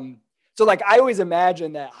 So like, I always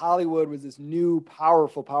imagine that Hollywood was this new,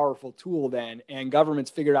 powerful tool then, and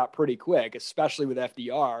governments figured out pretty quick, especially with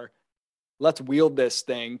FDR, let's wield this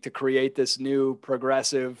thing to create this new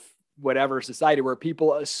progressive, whatever society where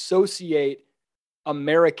people associate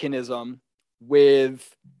Americanism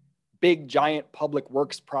with big, giant public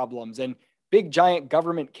works problems and big, giant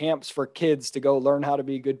government camps for kids to go learn how to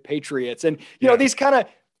be good patriots. And, these kind of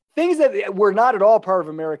things that were not at all part of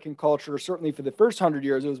American culture, certainly for the first 100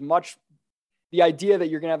 years. It was much the idea that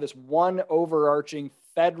you're going to have this one overarching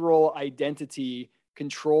federal identity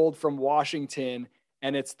controlled from Washington,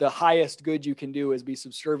 and it's the highest good you can do is be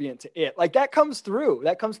subservient to it. Like that comes through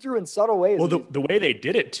in subtle ways. Well, the way they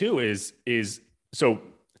did it too is so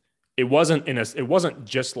it wasn't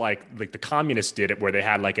just like the communists did it, where they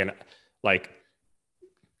had the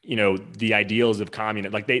ideals of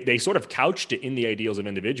communism. Like they sort of couched it in the ideals of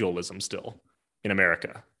individualism still in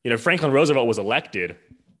America. Franklin Roosevelt was elected,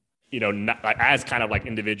 not, as kind of like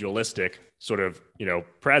individualistic sort of,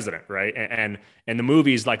 president, right? And the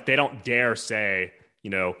movies, like they don't dare say,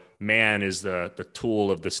 man is the tool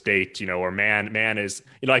of the state, or man is,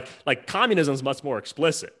 like communism is much more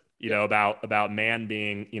explicit, about man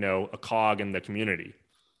being, a cog in the community.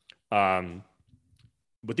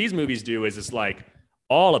 What these movies do is it's like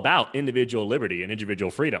all about individual liberty and individual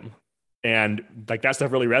freedom. And like that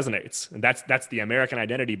stuff really resonates. And that's the American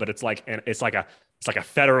identity, but it's like a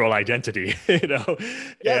federal identity,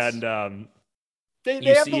 Yes. And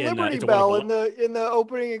they have the Liberty Bell in the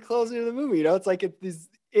opening and closing of the movie. It's like this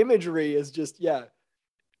imagery is just, yeah.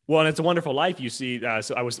 Well, and It's a Wonderful Life. You see,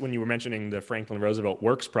 when you were mentioning the Franklin Roosevelt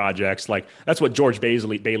Works projects, like that's what George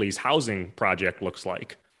Bailey's housing project looks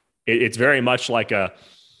like. It's very much like a,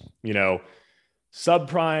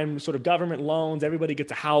 subprime sort of government loans. Everybody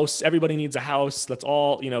gets a house. Everybody needs a house. Let's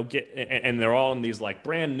all, get, and they're all in these like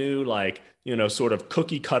brand new, like, sort of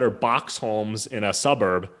cookie cutter box homes in a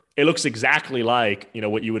suburb. It looks exactly like,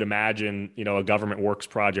 what you would imagine, a government works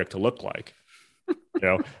project to look like,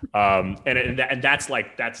 and that's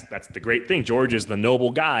the great thing. George is the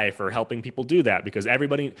noble guy for helping people do that, because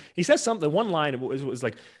he says something, one line was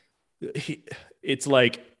like, it's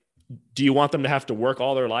like, do you want them to have to work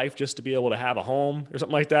all their life just to be able to have a home or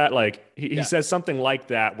something like that? Like he says something like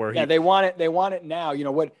that, where they want it now.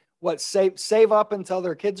 Save up until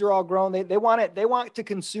their kids are all grown. They want to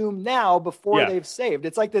consume now before they've saved.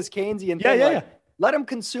 It's like this Keynesian thing. Let them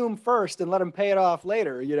consume first and let them pay it off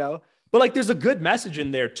later, But like, there's a good message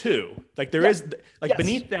in there too. Like there is like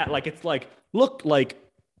beneath that, like, it's like, look, like,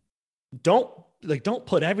 don't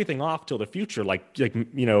put everything off till the future. Like,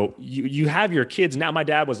 you have your kids now. My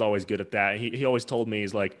dad was always good at that. He always told me,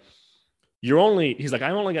 he's like,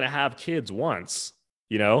 I'm only going to have kids once,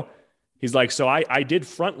 he's like, so I did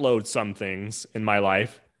front load some things in my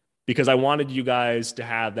life because I wanted you guys to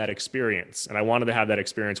have that experience, and I wanted to have that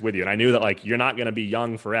experience with you. And I knew that like, you're not going to be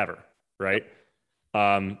young forever. Right.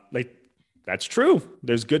 Like that's true.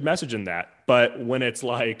 There's good message in that. But when it's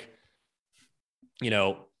like,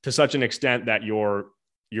 to such an extent that you're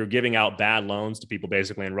giving out bad loans to people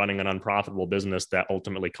basically and running an unprofitable business that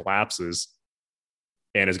ultimately collapses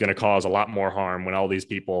and is going to cause a lot more harm when all these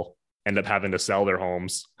people end up having to sell their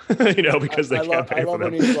homes, because they can't pay for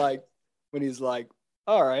them. When he's like,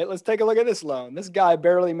 all right, let's take a look at this loan. This guy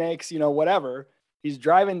barely makes, whatever. He's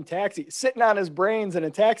driving taxi, sitting on his brains in a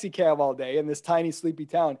taxi cab all day in this tiny, sleepy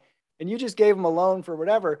town. And you just gave him a loan for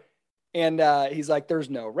whatever. And he's like, there's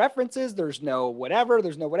no references. There's no whatever.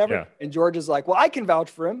 Yeah. And George is like, well, I can vouch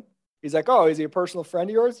for him. He's like, oh, is he a personal friend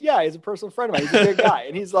of yours? Yeah, he's a personal friend of mine. He's a good guy.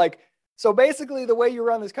 And he's like, so basically the way you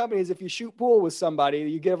run this company is if you shoot pool with somebody,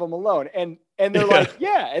 you give them a loan. And they're like,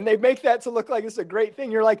 yeah. And they make that to look like it's a great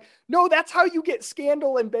thing. You're like, no, that's how you get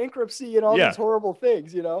scandal and bankruptcy and all these horrible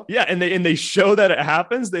things, Yeah. And they show that it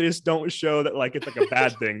happens. They just don't show that like, it's like a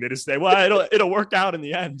bad thing. They just say, well, it'll work out in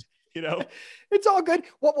the end. It's all good.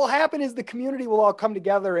 What will happen is the community will all come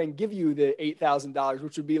together and give you the $8,000,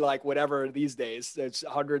 which would be like whatever these days. It's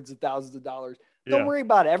hundreds of thousands of dollars. Don't worry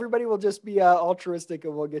about it. Everybody will just be altruistic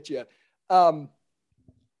and we'll get you. What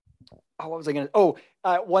was I going to?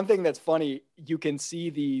 One thing that's funny. You can see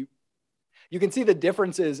the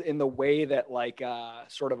differences in the way that like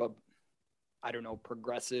sort of a, I don't know,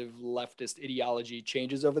 progressive leftist ideology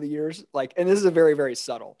changes over the years. Like, and this is a very, very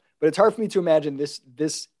subtle. But it's hard for me to imagine this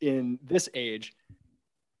in this age,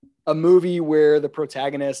 a movie where the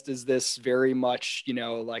protagonist is this very much,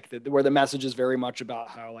 where the message is very much about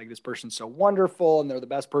how like this person's so wonderful and they're the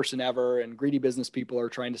best person ever and greedy business people are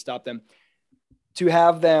trying to stop them. To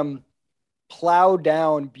have them plow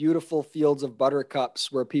down beautiful fields of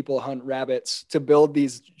buttercups where people hunt rabbits to build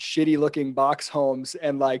these shitty looking box homes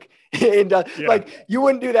and like, like you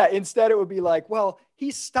wouldn't do that. Instead, it would be like, well,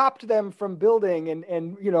 he stopped them from building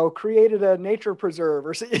and created a nature preserve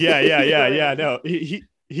or something. Yeah. No,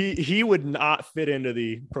 he would not fit into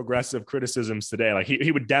the progressive criticisms today. Like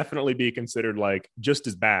he would definitely be considered like just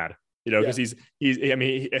as bad, because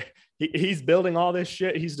he's building all this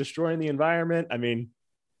shit. He's destroying the environment. I mean,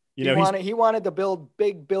 You know, he wanted to build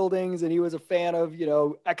big buildings, and he was a fan of,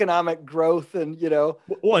 economic growth, and,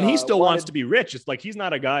 well, and he still wants to be rich. It's like, he's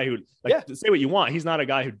not a guy who, like, Yeah. to say what you want. He's not a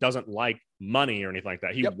guy who doesn't like money or anything like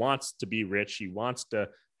that. He Yep. wants to be rich. He wants to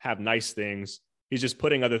have nice things. He's just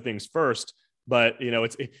putting other things first. But,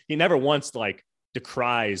 he never once like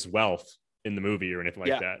decries wealth in the movie or anything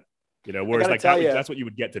like that. Whereas like that's what you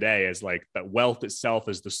would get today, is like that wealth itself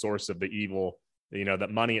is the source of the evil, that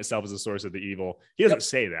money itself is the source of the evil. He doesn't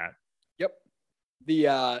say that. Yep.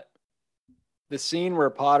 The scene where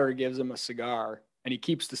Potter gives him a cigar and he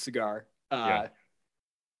keeps the cigar. I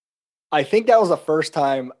think that was the first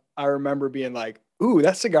time I remember being like, ooh,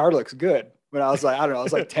 that cigar looks good. When I was like, I don't know, I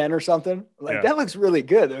was like 10 or something. Like, that looks really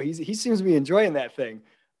good though. He seems to be enjoying that thing.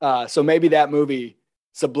 So maybe that movie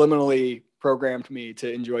subliminally programmed me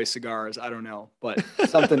to enjoy cigars. I don't know, but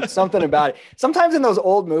something about it. Sometimes in those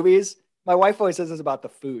old movies, my wife always says this about the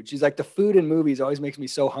food. She's like, the food in movies always makes me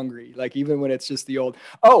so hungry. Like, even when it's just the old,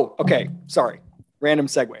 oh, okay. Sorry. Random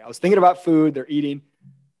segue. I was thinking about food. They're eating.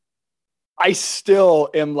 I still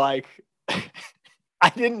am like, I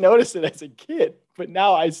didn't notice it as a kid, but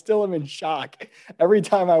now I still am in shock every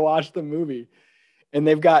time I watch the movie. And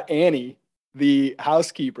they've got Annie, the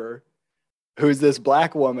housekeeper, who's this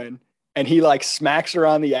black woman, and he like smacks her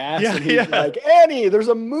on the ass, and he's like, Annie, there's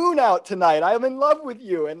a moon out tonight. I'm in love with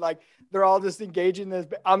you. And like, they're all just engaging this.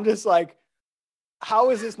 I'm just like, how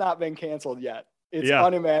has this not been canceled yet? It's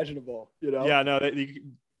unimaginable, Yeah, no,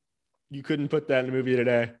 you couldn't put that in a movie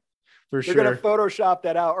today, for sure. They're going to Photoshop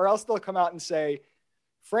that out, or else they'll come out and say,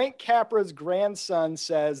 Frank Capra's grandson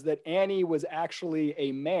says that Annie was actually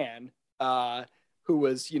a man who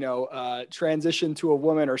was, transitioned to a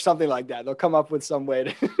woman or something like that. They'll come up with some way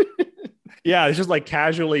to. Yeah, it's just like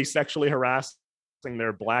casually sexually harassing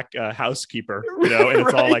their black housekeeper, and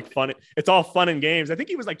it's all like fun. It's all fun and games. I think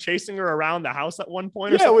he was like chasing her around the house at one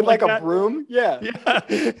point. Yeah, with like a that. broom. Yeah.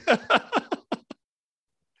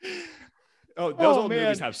 Those old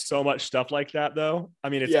movies have so much stuff like that, though. I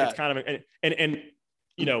mean, it's kind of and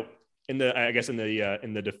in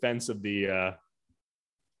the defense of the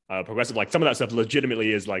progressive, like some of that stuff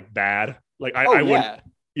legitimately is like bad. Like I wouldn't,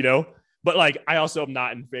 but like I also am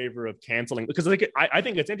not in favor of canceling, because like I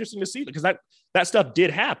think it's interesting to see, because that stuff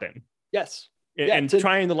did happen. Yes. And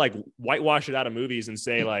trying to like whitewash it out of movies and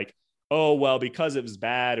say like, oh well, because it was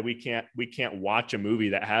bad, we can't watch a movie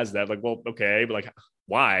that has that. Like, well, okay, but like,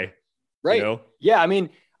 why? Right. Yeah. I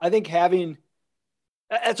mean, I think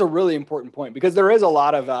that's a really important point, because there is a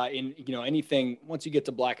lot of anything, once you get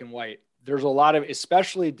to black and white, there's a lot of,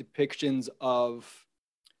 especially depictions of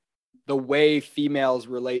the way females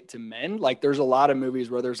relate to men. Like, there's a lot of movies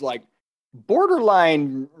where there's like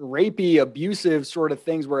borderline rapey, abusive sort of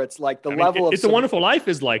things, where it's like level of. It's a Wonderful Life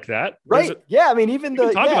is like that. Right. Yeah. I mean, even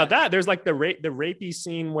talk about that. There's like the rapey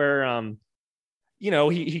scene where,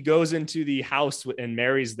 he goes into the house and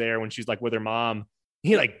Mary's there when she's like with her mom.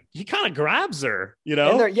 He kind of grabs her,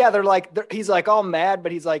 And they're like, he's like all mad,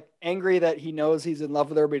 but he's like angry that he knows he's in love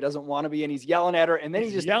with her, but he doesn't want to be. And he's yelling at her. And then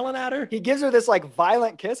he's just yelling at her. He gives her this like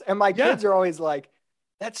violent kiss. And my kids are always like,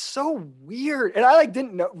 that's so weird. And I like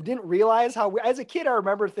didn't realize how, as a kid, I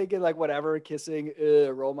remember thinking like, whatever, kissing,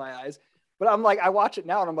 roll my eyes. But I'm like, I watch it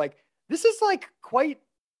now and I'm like, this is like quite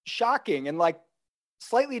shocking and like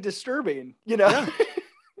slightly disturbing,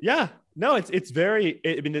 Yeah. No, it's very,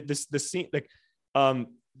 I mean, the scene, like,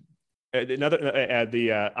 another, the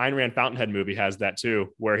Ayn Rand Fountainhead movie has that too,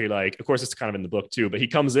 where he like, of course it's kind of in the book too, but he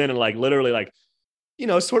comes in and like, literally like,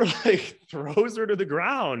 sort of like throws her to the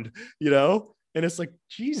ground, and it's like,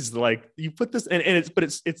 geez, like you put this and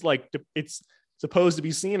it's like, it's supposed to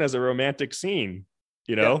be seen as a romantic scene,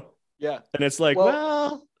 Yeah. And it's like,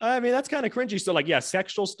 well, I mean, that's kind of cringy. So like,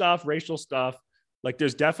 sexual stuff, racial stuff. Like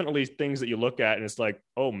there's definitely things that you look at and it's like,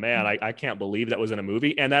 oh man, I can't believe that was in a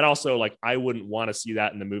movie. And that also like, I wouldn't want to see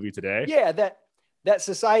that in the movie today. Yeah. That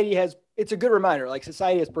society it's a good reminder. Like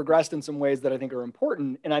society has progressed in some ways that I think are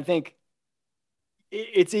important. And I think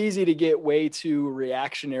it's easy to get way too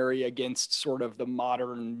reactionary against sort of the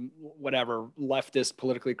modern, whatever, leftist,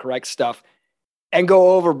 politically correct stuff and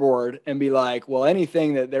go overboard and be like, well,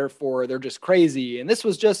 anything that they're just crazy. And this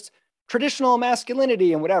was just traditional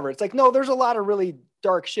masculinity and whatever. It's like, no, there's a lot of really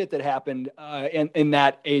dark shit that happened in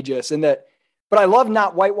that aegis, but I love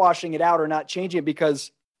not whitewashing it out or not changing it,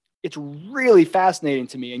 because it's really fascinating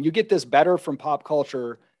to me. And you get this better from pop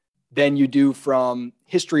culture than you do from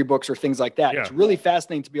history books or things like that. Yeah. It's really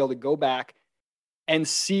fascinating to be able to go back and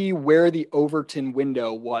see where the Overton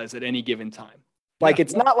window was at any given time. Like,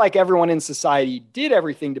 it's not like everyone in society did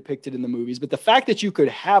everything depicted in the movies, but the fact that you could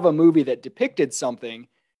have a movie that depicted something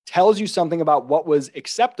tells you something about what was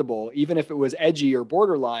acceptable, even if it was edgy or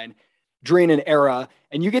borderline during an era.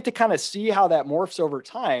 And you get to kind of see how that morphs over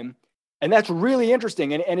time. And that's really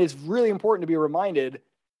interesting. And it's really important to be reminded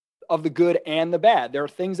of the good and the bad. There are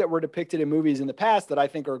things that were depicted in movies in the past that I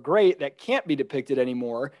think are great that can't be depicted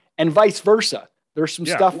anymore, and vice versa. There's some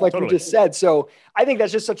stuff like we just said. So I think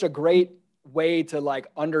that's just such a great way to like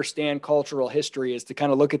understand cultural history, is to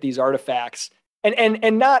kind of look at these artifacts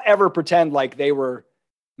and not ever pretend like they were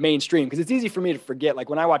mainstream. Because it's easy for me to forget, like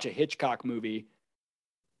when I watch a Hitchcock movie,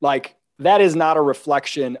 like that is not a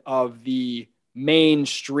reflection of the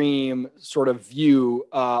mainstream sort of view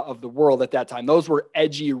of the world at that time. Those were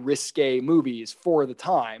edgy, risque movies for the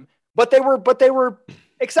time, but they were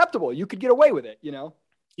acceptable. You could get away with it, you know?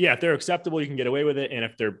 Yeah, if they're acceptable, you can get away with it. And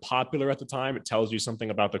if they're popular at the time, it tells you something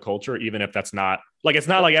about the culture, even if that's not like, it's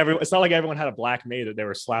not like everyone had a black maid that they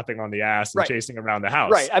were slapping on the ass and chasing around the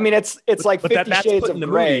house. Right. I mean, it's like 50 Shades of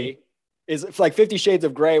Grey it's like 50 Shades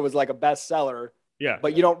of Grey was like a bestseller. Yeah.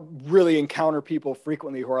 But you don't really encounter people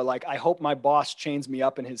frequently who are like, I hope my boss chains me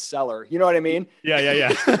up in his cellar. You know what I mean?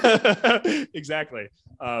 Yeah. Exactly.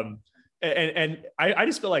 And I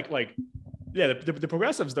just feel like, yeah, the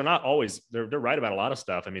progressives, they're not always, they're right about a lot of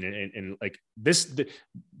stuff. I mean, and like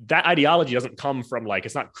that ideology doesn't come from like,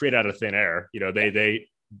 it's not created out of thin air. You know,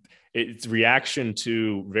 it's reaction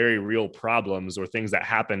to very real problems or things that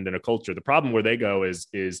happened in a culture. The problem where they go is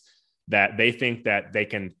that they think that they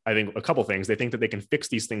can, I think a couple things, they think that they can fix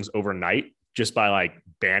these things overnight just by like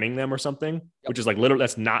banning them or something, which is like literally,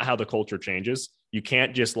 that's not how the culture changes. You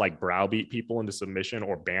can't just like browbeat people into submission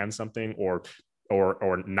or ban something or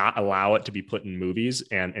not allow it to be put in movies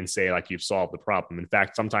and say like you've solved the problem. In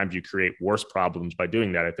fact, sometimes you create worse problems by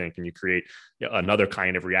doing that, I think, and you create another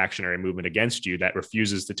kind of reactionary movement against you that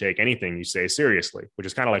refuses to take anything you say seriously, which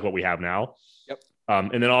is kind of like what we have now. Yep.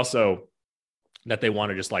 And then also that they want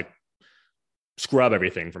to just like scrub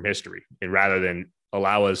everything from history, and rather than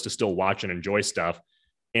allow us to still watch and enjoy stuff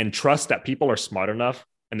and trust that people are smart enough,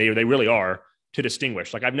 and they really are, to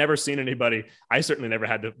distinguish. Like I've never seen anybody, I certainly never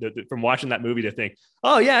had from watching that movie to think,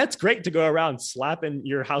 oh yeah, it's great to go around slapping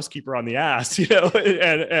your housekeeper on the ass, you know,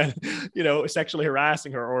 and you know, sexually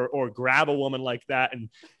harassing her or grab a woman like that and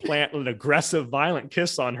plant an aggressive, violent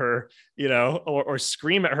kiss on her, you know, or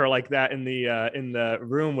scream at her like that in the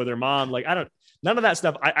room with her mom. Like none of that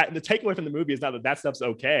stuff. The takeaway from the movie is not that stuff's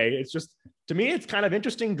okay. It's just, to me, it's kind of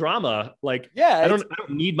interesting drama. Like, yeah, I don't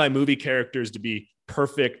need my movie characters to be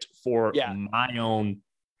perfect for my own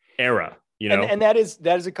era, you know? And that is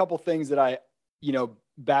a couple things that I, you know,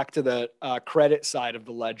 back to the credit side of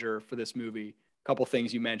the ledger for this movie, a couple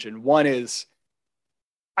things you mentioned. One is,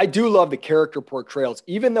 I do love the character portrayals,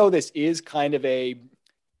 even though this is kind of a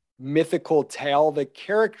mythical tale. The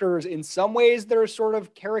characters, in some ways, they're sort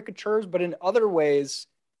of caricatures, but in other ways,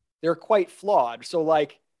 they're quite flawed. So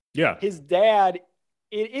like, his dad,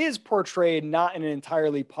 it is portrayed not in an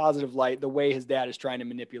entirely positive light, the way his dad is trying to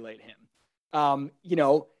manipulate him. You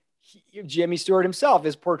know, Jimmy Stewart himself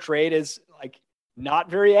is portrayed as like not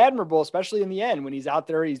very admirable, especially in the end when he's out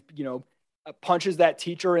there, he's, you know, punches that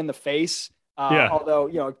teacher in the face. Although,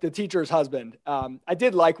 you know, the teacher's husband, I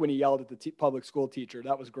did like when he yelled at the public school teacher.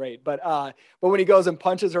 That was great. But when he goes and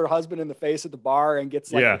punches her husband in the face at the bar and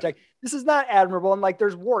gets like, protected, this is not admirable. And like,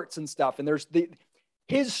 there's warts and stuff. And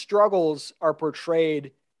his struggles are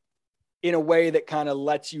portrayed in a way that kind of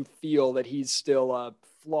lets you feel that he's still a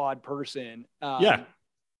flawed person. And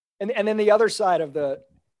then the other side of the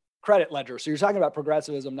credit ledger. So you're talking about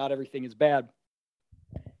progressivism. Not everything is bad.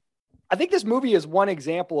 I think this movie is one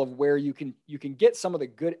example of where you can get some of the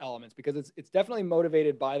good elements, because it's definitely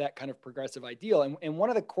motivated by that kind of progressive ideal. And one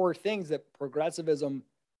of the core things that progressivism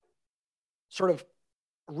sort of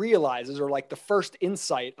realizes, or like the first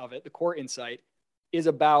insight of it, the core insight, is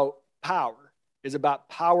about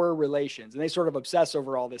power relations. And they sort of obsess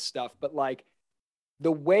over all this stuff, but like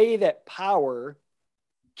the way that power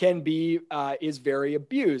can be, is very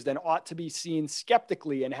abused and ought to be seen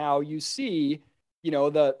skeptically, and how you see, you know,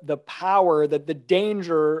 the power, that the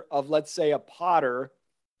danger of, let's say, a Potter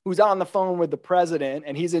who's on the phone with the president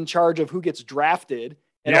and he's in charge of who gets drafted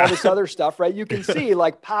and all this other stuff, right? You can see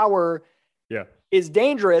like power is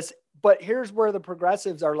dangerous. But here's where the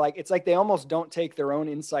progressives are like, it's like they almost don't take their own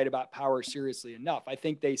insight about power seriously enough. I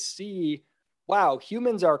think they see, wow,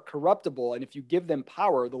 humans are corruptible, and if you give them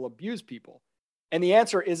power, they'll abuse people. And the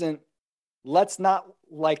answer isn't, let's not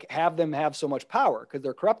like have them have so much power because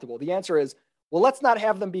they're corruptible. The answer is, well, let's not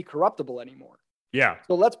have them be corruptible anymore. Yeah.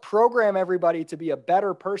 So let's program everybody to be a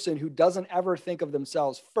better person who doesn't ever think of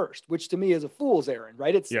themselves first, which to me is a fool's errand,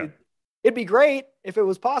 right? It'd be great if it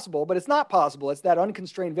was possible, but it's not possible. It's that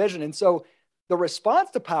unconstrained vision. And so the response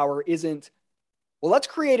to power isn't, well, let's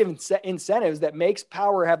create incentives that makes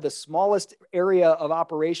power have the smallest area of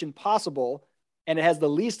operation possible, and it has the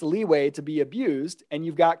least leeway to be abused. And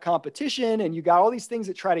you've got competition and you got all these things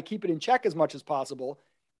that try to keep it in check as much as possible.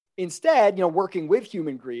 Instead, working with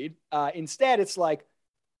human greed, instead it's like,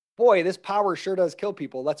 boy, this power sure does kill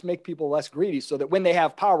people. Let's make people less greedy so that when they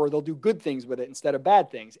have power, they'll do good things with it instead of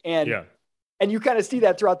bad things. And you kind of see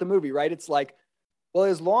that throughout the movie, right? It's like, well,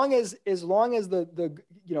 as long as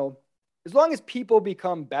people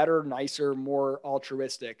become better, nicer, more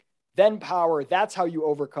altruistic, then power, that's how you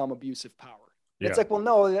overcome abusive power. Yeah. It's like, well,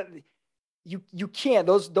 no, you can't.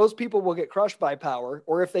 Those people will get crushed by power,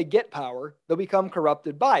 or if they get power, they'll become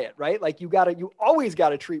corrupted by it, right? Like you always got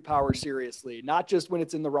to treat power seriously, not just when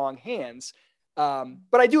it's in the wrong hands. But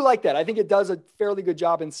I do like that. I think it does a fairly good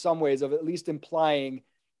job in some ways of at least implying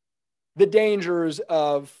the dangers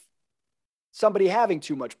of somebody having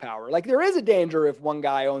too much power. Like there is a danger if one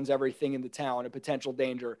guy owns everything in the town, a potential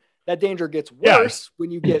danger. That danger gets worse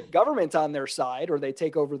when you get government on their side or they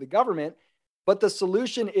take over the government. But the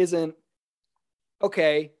solution isn't,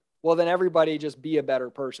 okay, well then everybody just be a better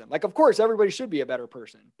person. Like, of course, everybody should be a better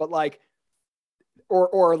person, but like,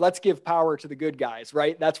 or let's give power to the good guys,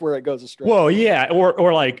 right? That's where it goes astray. Well, yeah.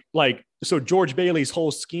 Or like, so George Bailey's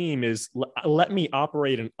whole scheme is let me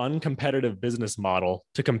operate an uncompetitive business model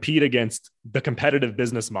to compete against the competitive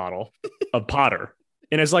business model of Potter.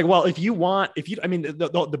 And it's like, well,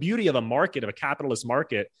 the beauty of a market, of a capitalist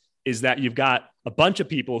market, is that you've got a bunch of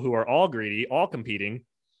people who are all greedy, all competing.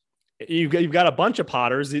 You've got a bunch of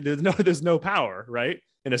Potters. There's no power, right?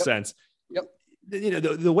 In a sense. Yep.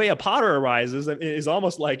 The way a Potter arises is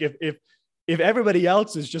almost like if everybody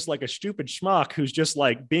else is just like a stupid schmuck who's just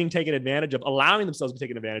like being taken advantage of, allowing themselves to be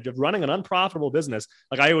taken advantage of, running an unprofitable business.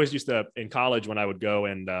 Like I always used to in college when I would go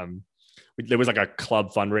and there was like a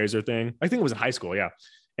club fundraiser thing. I think it was in high school. Yeah.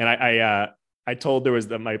 And I told there was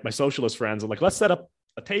my socialist friends, I'm like, let's set up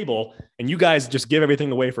a table and you guys just give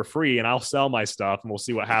everything away for free and I'll sell my stuff and we'll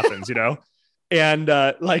see what happens, And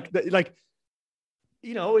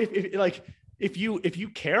if you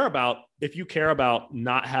care about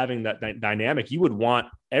not having that dynamic, you would want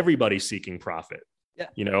everybody seeking profit. Yeah.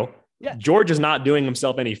 Yeah. George is not doing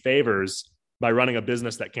himself any favors by running a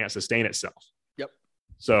business that can't sustain itself. Yep.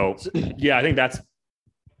 So yeah, I think that's,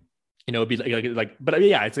 it'd be like, but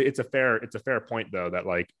yeah, it's a fair point though, that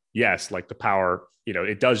like, yes, like the power,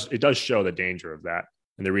 it does show the danger of that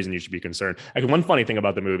and the reason you should be concerned. Actually, one funny thing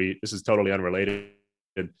about the movie, this is totally unrelated,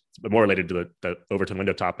 but more related to the Overton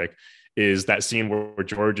window topic, is that scene where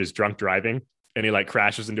George is drunk driving and he like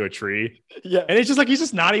crashes into a tree. Yeah. And it's just like, he's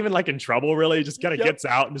just not even like in trouble really. He just kind of gets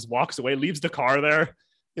out and just walks away, leaves the car there,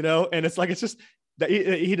 and it's like, it's just that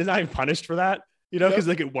he is not even punished for that, because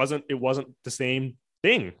like it wasn't the same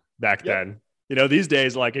thing back then. These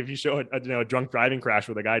days, like if you show a drunk driving crash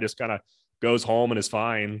where the guy just kind of goes home and is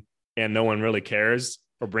fine and no one really cares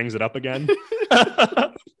or brings it up again,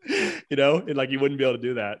 and like you wouldn't be able to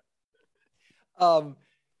do that.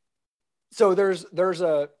 So there's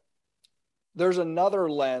another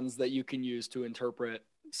lens that you can use to interpret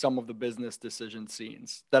some of the business decision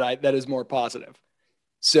scenes that is more positive.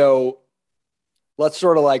 So let's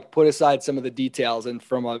sort of like put aside some of the details and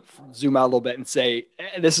zoom out a little bit and say,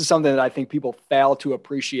 this is something that I think people fail to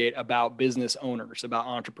appreciate about business owners, about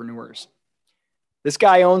entrepreneurs. This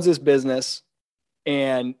guy owns this business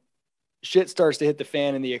and shit starts to hit the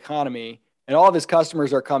fan in the economy and all of his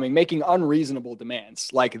customers are coming, making unreasonable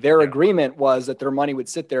demands. Like their agreement was that their money would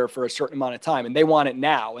sit there for a certain amount of time and they want it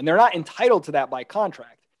now. And they're not entitled to that by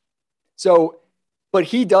contract. So, but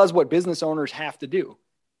he does what business owners have to do.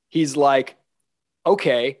 He's like,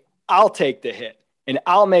 okay, I'll take the hit and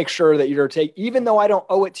I'll make sure that you're even though I don't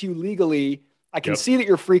owe it to you legally, I can see that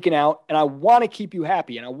you're freaking out and I want to keep you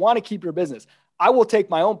happy and I want to keep your business. I will take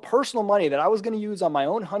my own personal money that I was going to use on my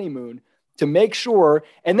own honeymoon to make sure.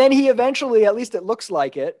 And then he eventually, at least it looks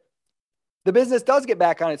like it, the business does get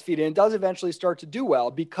back on its feet and it does eventually start to do well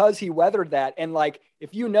because he weathered that. And like,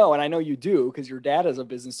 if and I know you do, because your dad is a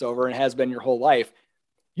business owner and has been your whole life,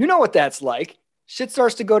 you know what that's like. Shit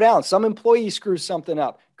starts to go down. Some employee screws something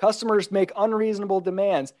up. Customers make unreasonable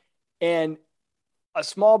demands. And a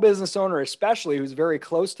small business owner, especially who's very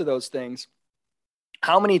close to those things,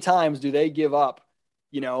 how many times do they give up,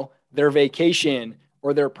 their vacation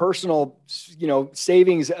or their personal,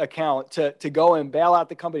 savings account to go and bail out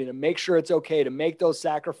the company, to make sure it's okay, to make those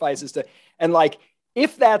sacrifices and like,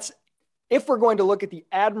 if we're going to look at the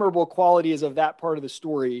admirable qualities of that part of the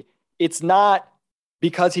story, it's not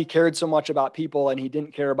because he cared so much about people and he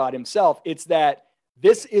didn't care about himself. It's that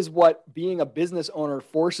this is what being a business owner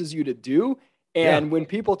forces you to do. And when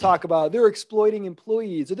people talk about they're exploiting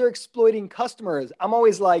employees or they're exploiting customers, I'm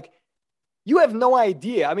always like, you have no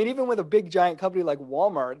idea. I mean, even with a big giant company like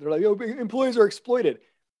Walmart, they're like, oh, employees are exploited.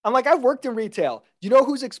 I'm like, I've worked in retail. Do you know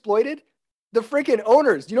who's exploited? The freaking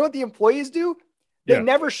owners. Do you know what the employees do? They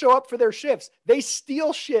never show up for their shifts. They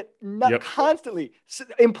steal shit constantly.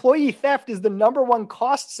 Employee theft is the number one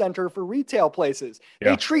cost center for retail places.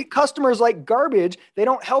 They treat customers like garbage. They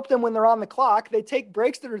don't help them when they're on the clock. They take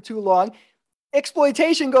breaks that are too long.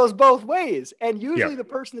 Exploitation goes both ways. And usually the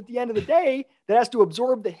person at the end of the day that has to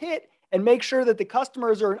absorb the hit and make sure that the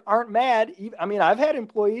customers aren't mad. I mean, I've had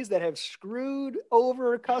employees that have screwed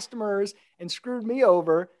over customers and screwed me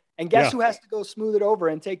over. And guess who has to go smooth it over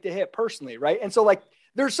and take the hit personally, right? And so, like,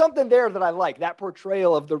 there's something there that I like, that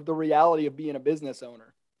portrayal of the reality of being a business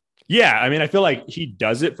owner. Yeah, I mean, I feel like he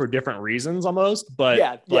does it for different reasons almost,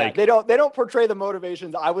 but like they don't portray the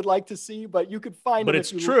motivations I would like to see, but you could find. But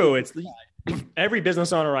it's true. It's every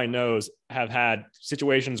business owner I know have had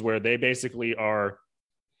situations where they basically are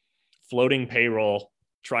floating payroll,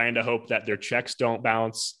 trying to hope that their checks don't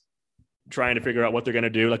bounce, trying to figure out what they're going to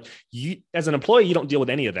do. Like, you, as an employee, you don't deal with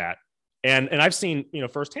any of that. And I've seen,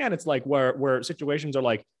 firsthand, it's like where situations are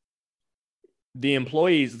like the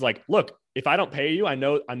employees like, look, if I don't pay you, I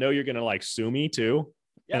know you're going to like sue me too.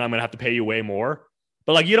 And I'm going to have to pay you way more.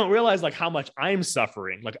 But like, you don't realize like how much I'm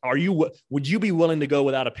suffering. Like, would you be willing to go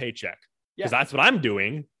without a paycheck? Because that's what I'm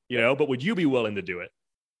doing, but would you be willing to do it?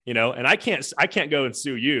 And I can't go and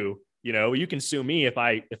sue you, you can sue me if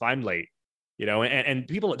I'm late, and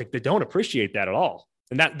people, they don't appreciate that at all.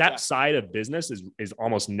 And that side of business is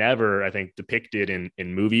almost never, I think, depicted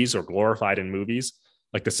in movies or glorified in movies,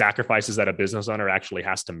 like the sacrifices that a business owner actually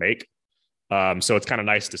has to make. So it's kind of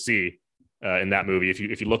nice to see in that movie,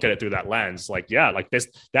 if you look at it through that lens, like, like this,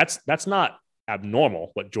 that's not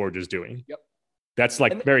abnormal what George is doing. Yep. That's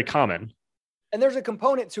like very common. And there's a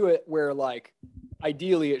component to it where, like,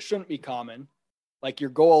 ideally it shouldn't be common. Like, your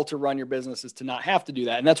goal to run your business is to not have to do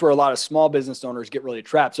that. And that's where a lot of small business owners get really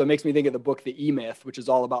trapped. So it makes me think of the book, The E-Myth, which is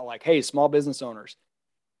all about like, hey, small business owners,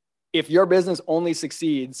 if your business only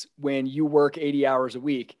succeeds when you work 80 hours a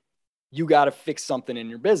week, you got to fix something in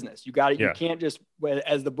your business. You can't just,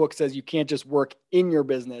 as the book says, you can't just work in your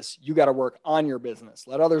business. You got to work on your business.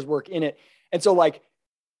 Let others work in it. And so, like,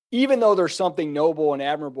 even though there's something noble and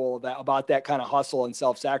admirable about that kind of hustle and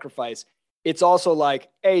self-sacrifice, it's also like,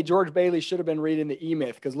 hey, George Bailey should have been reading the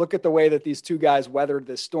E-Myth, because look at the way that these two guys weathered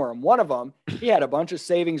this storm. One of them, he had a bunch of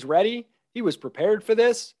savings ready. He was prepared for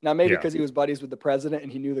this. Now, maybe because he was buddies with the president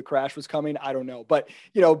and he knew the crash was coming. I don't know. But,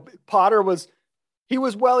 Potter was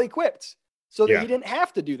well equipped so that he didn't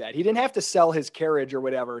have to do that. He didn't have to sell his carriage or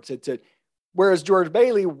whatever whereas George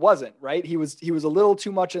Bailey wasn't, right? He was a little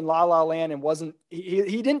too much in la la land and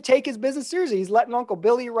he didn't take his business seriously. He's letting Uncle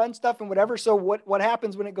Billy run stuff and whatever. So what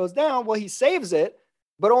happens when it goes down? Well, he saves it,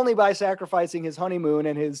 but only by sacrificing his honeymoon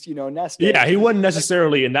and his, nest. Yeah. He wouldn't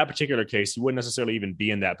necessarily, in that particular case, he wouldn't necessarily even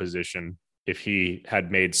be in that position if he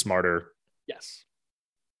had made smarter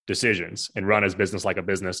decisions and run his business like a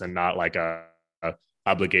business and not like a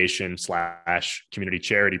obligation / community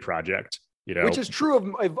charity project. Which is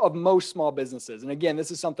true of most small businesses. And again,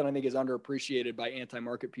 this is something I think is underappreciated by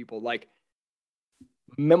anti-market people. Like,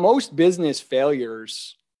 most business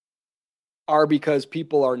failures are because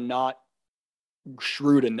people are not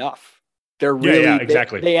shrewd enough. They're really,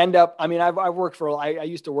 exactly. They end up, I mean, I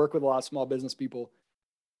used to work with a lot of small business people.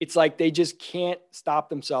 It's like, they just can't stop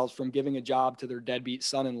themselves from giving a job to their deadbeat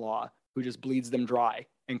son-in-law who just bleeds them dry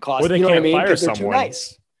and costs, or they can't fire someone. Too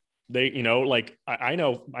nice. They, like, I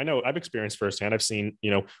know I've experienced firsthand. I've seen,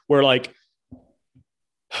 where like,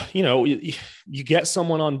 you get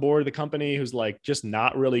someone on board the company who's like just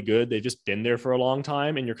not really good. They've just been there for a long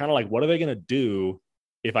time. And you're kind of like, what are they going to do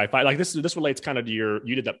if I fire? Like, this relates kind of to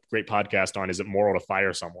you did that great podcast on, is it moral to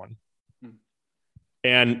fire someone?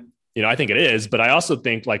 And, I think it is, but I also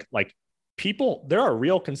think like people, there are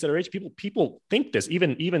real considerations. People think this,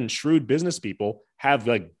 even shrewd business people have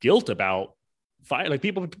like guilt about fire. Like,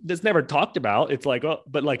 people, that's never talked about. It's like,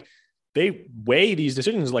 but like, they weigh these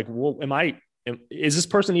decisions like, well, is this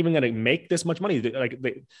person even going to make this much money? Like,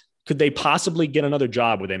 could they possibly get another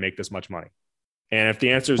job where they make this much money? And if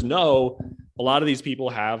the answer is no, a lot of these people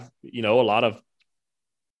have, a lot of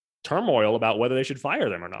turmoil about whether they should fire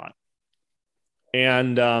them or not.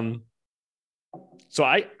 And so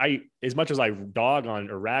I, as much as I rag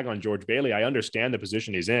on George Bailey, I understand the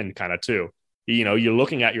position he's in kind of too. You're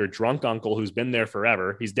looking at your drunk uncle who's been there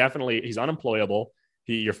forever. He's unemployable.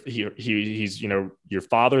 He's your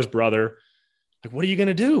father's brother. Like, what are you going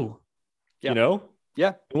to do? Yeah.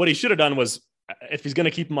 Yeah. And what he should have done was, if he's going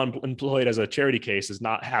to keep him employed as a charity case, is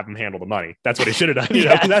not have him handle the money. That's what he should have done. You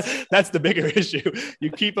know, that's the bigger issue.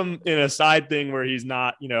 You keep him in a side thing where he's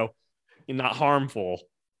not, you know, not harmful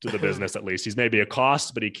to the business. At least he's maybe a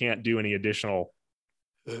cost, but he can't do any additional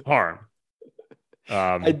harm.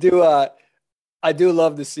 I do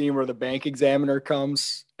love the scene where the bank examiner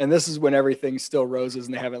comes, and this is when everything's still roses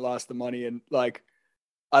and they haven't lost the money. And like,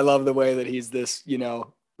 I love the way that he's this, you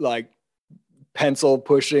know, like pencil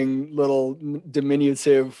pushing little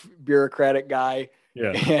diminutive bureaucratic guy.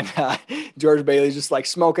 Yeah. And George Bailey's just like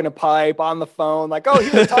smoking a pipe on the phone, like, oh,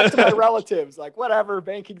 here, talk to my relatives, like whatever,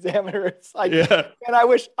 bank examiner. It's like, yeah. And I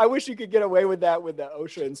wish you could get away with that with the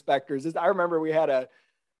OSHA inspectors. I remember we had a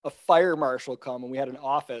fire marshal come and we had an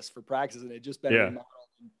office for practice, and it had just been remodeled,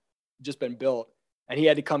 just been built. And he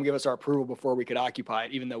had to come give us our approval before we could occupy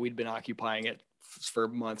it, even though we'd been occupying it for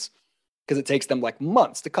months, because it takes them like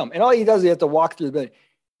months to come. And all he does is he has to walk through the building.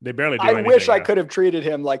 They barely do I wish I could have treated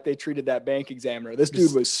him like they treated that bank examiner. This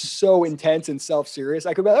dude was so intense and self-serious.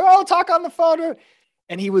 I could be like, oh, I'll talk on the phone.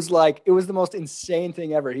 And he was like, it was the most insane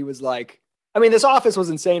thing ever. He was like, I mean, this office was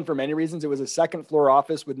insane for many reasons. It was a second floor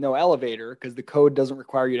office with no elevator because the code doesn't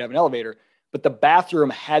require you to have an elevator, but the bathroom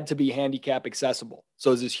had to be handicap accessible. So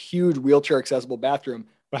it was this huge wheelchair accessible bathroom.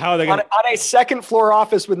 But how are they going on a second floor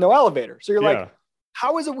office with no elevator? So you're like,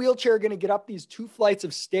 how is a wheelchair going to get up these 2 flights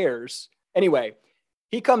of stairs? Anyway,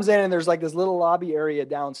 he comes in and there's like this little lobby area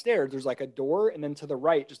downstairs. There's like a door, and then to the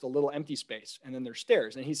right, just a little empty space. And then there's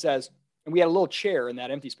stairs. And he says, and we had a little chair in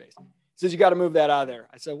that empty space. He says, you got to move that out of there.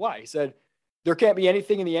 I said, why? He said, there can't be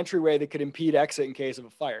anything in the entryway that could impede exit in case of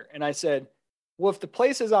a fire. And I said, well, if the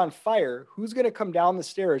place is on fire, who's going to come down the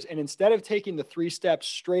stairs? And instead of taking the 3 steps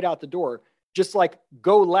straight out the door, just like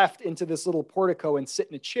go left into this little portico and sit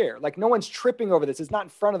in a chair. Like no one's tripping over this. It's not in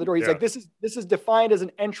front of the door. He's like, this is defined as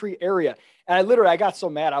an entry area. And I got so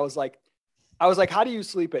mad. I was like, how do you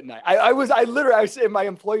sleep at night? I was saying, my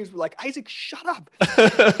employees were like, Isaac, shut up.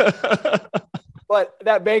 But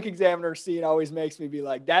that bank examiner scene always makes me be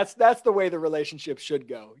like, that's the way the relationship should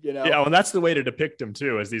go, you know? Yeah, well, that's the way to depict them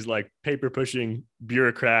too, as these like paper pushing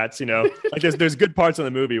bureaucrats, you know. Like there's good parts in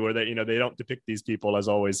the movie where they, you know, they don't depict these people as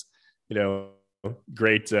always, you know,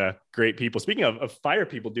 great people. Speaking of fire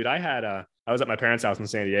people, dude, I was at my parents' house in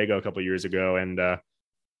San Diego a couple of years ago, and I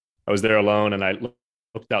was there alone, and I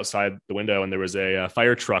looked outside the window, and there was a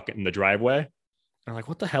fire truck in the driveway. And I'm like,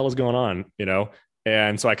 what the hell is going on, you know?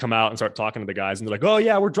 And so I come out and start talking to the guys, and they're like, oh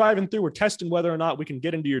yeah, we're driving through. We're testing whether or not we can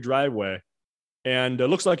get into your driveway. And it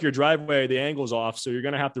looks like your driveway, the angle's off, so you're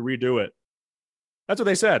going to have to redo it. That's what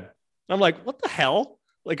they said. And I'm like, what the hell?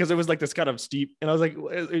 Like, cause it was like this kind of steep, and I was like,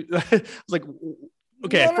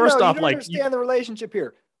 okay, first off, you don't like, understand the relationship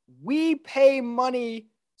here. We pay money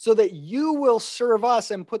so that you will serve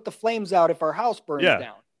us and put the flames out if our house burns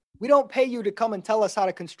down. We don't pay you to come and tell us how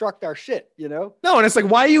to construct our shit, you know? No. And it's like,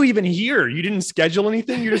 why are you even here? You didn't schedule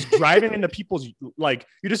anything. You're just driving into people's, like,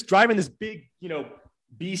 you're just driving this big, you know,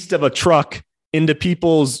 beast of a truck into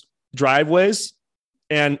people's driveways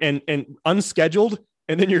and unscheduled.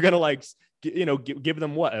 And then you're going to like, you know, give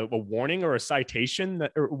them what, a warning or a citation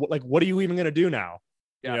or like, what are you even going to do now?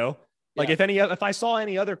 You know, like if I saw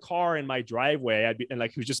any other car in my driveway, I'd be, and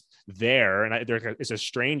like, who's just there and it's a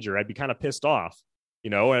stranger, I'd be kind of pissed off, you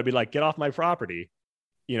know, and I'd be like, get off my property,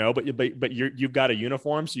 you know, but you've got a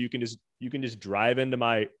uniform. So you can just drive into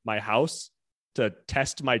my house to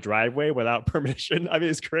test my driveway without permission. I mean,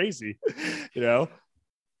 it's crazy, you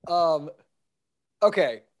know?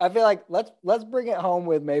 Okay. I feel like let's bring it home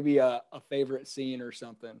with maybe a favorite scene or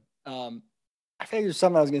something. I think there's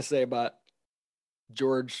something I was going to say about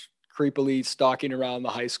George creepily stalking around the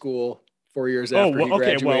high school 4 years after he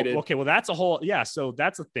graduated. Well, that's a whole, so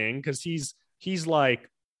that's a thing. Cause he's like,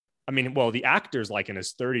 I mean, well, the actor's like in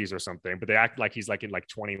his 30s or something, but they act like he's like in like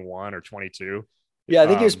 21 or 22. Yeah. I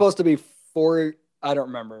think he was supposed to be 4. I don't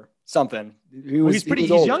remember something. He's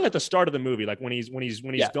young at the start of the movie. Like when he's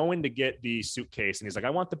going to get the suitcase and he's like,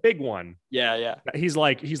 I want the big one. Yeah. He's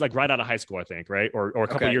like right out of high school, I think. Right. Or a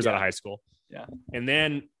couple of years out of high school. Yeah. And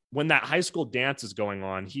then when that high school dance is going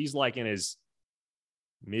on, he's like in his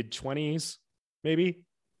mid-20s, maybe,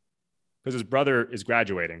 because his brother is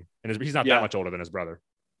graduating and he's not that much older than his brother.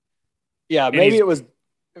 Yeah. And maybe it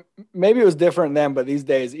was different then, but these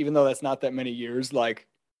days, even though that's not that many years, like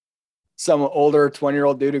some older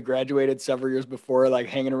 20-year-old dude who graduated several years before, like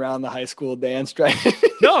hanging around the high school dance track.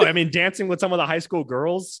 No, I mean, dancing with some of the high school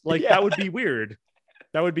girls, like that would be weird.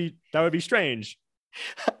 That would be strange.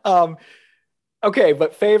 Okay.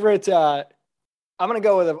 But favorite, I'm going to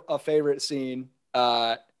go with a favorite scene.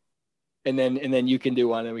 And then you can do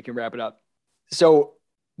one and we can wrap it up. So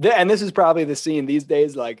And this is probably the scene these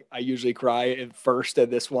days. Like I usually cry at first at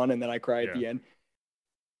this one, and then I cry at the end.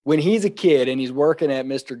 When he's a kid and he's working at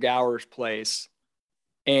Mr. Gower's place,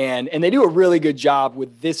 and they do a really good job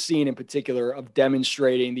with this scene in particular of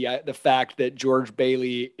demonstrating the fact that George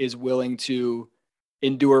Bailey is willing to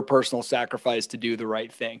endure personal sacrifice to do the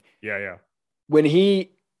right thing. Yeah. When he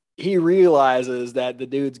realizes that the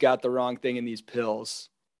dude's got the wrong thing in these pills,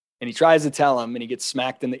 and he tries to tell him, and he gets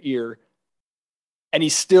smacked in the ear, and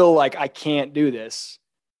he's still like, I can't do this.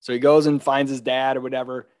 So he goes and finds his dad or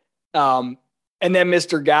whatever. And then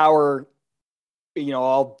Mr. Gower,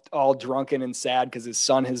 all drunken and sad because his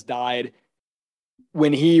son has died.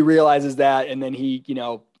 When he realizes that, and then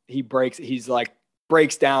he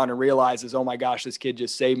breaks down and realizes, oh my gosh, this kid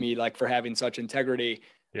just saved me, like, for having such integrity.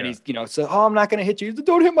 Yeah. And he's, so, I'm not going to hit you.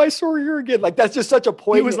 Don't hit my sore ear again. Like, that's just such a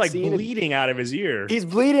poignant He was like scene. bleeding out of his ear. He's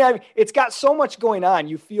bleeding out. It's got so much going on.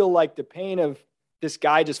 You feel like the pain of this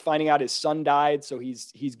guy just finding out his son died. So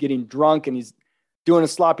he's getting drunk and he's doing a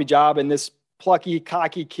sloppy job. And this plucky,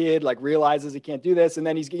 cocky kid like realizes he can't do this. And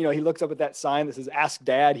then he looks up at that sign that says, ask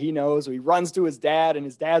dad. He knows. So he runs to his dad, and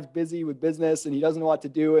his dad's busy with business and he doesn't know what to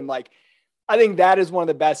do. And like, I think that is one of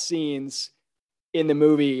the best scenes in the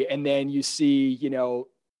movie. And then you see,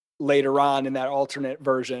 later on in that alternate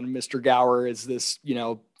version, Mr. Gower is this,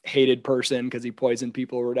 hated person because he poisoned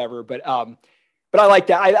people or whatever. But I like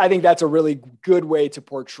that. I think that's a really good way to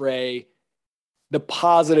portray the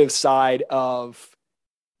positive side of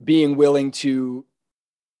being willing to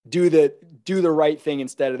do the right thing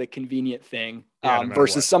instead of the convenient thing,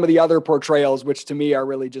 versus some of the other portrayals, which to me are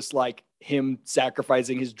really just like him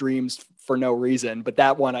sacrificing his dreams for no reason. But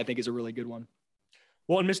that one I think is a really good one.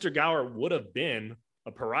 Well, and Mr. Gower would have been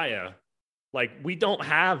a pariah. Like, we don't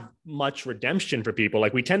have much redemption for people.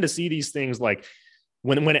 Like, we tend to see these things like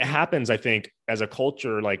when it happens, I think as a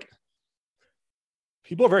culture, like,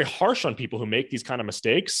 people are very harsh on people who make these kind of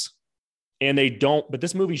mistakes, and they don't. But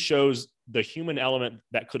this movie shows the human element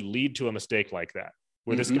that could lead to a mistake like that,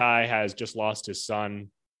 where this guy has just lost his son.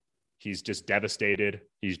 He's just devastated.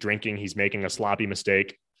 He's drinking. He's making a sloppy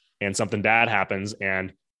mistake, and something bad happens,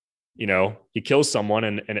 and he kills someone,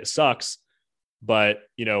 and it sucks. But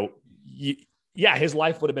his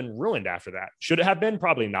life would have been ruined after that. Should it have been?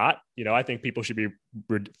 Probably not. I think people should be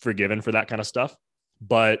forgiven for that kind of stuff.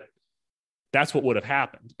 But that's what would have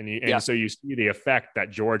happened. And so you see the effect that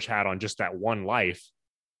George had on just that one life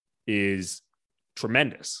is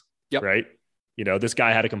tremendous. Yep. Right. This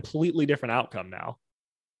guy had a completely different outcome now.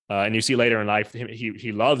 And you see later in life,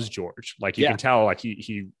 he loves George. Like, you can tell, like,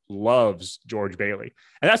 he loves George Bailey.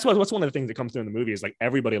 And that's what's one of the things that comes through in the movie is like,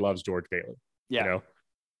 everybody loves George Bailey. Yeah.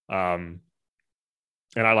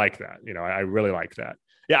 And I like that. I really like that.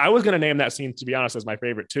 Yeah. I was going to name that scene, to be honest, as my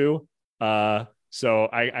favorite too. So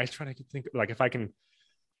I try to think, like, if I can,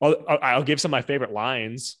 I'll give some of my favorite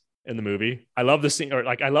lines in the movie. I love the scene,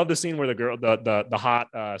 I love the scene where the girl, the hot,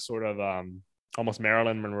 sort of, almost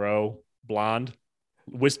Marilyn Monroe blonde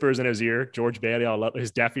whispers in his ear, George Bailey,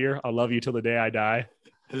 his deaf ear, I'll love you till the day I die.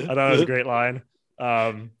 I thought it was a great line.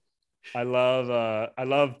 I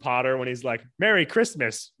love Potter when he's like, Merry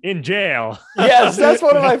Christmas in jail. Yes, that's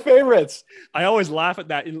one of my favorites. I always laugh at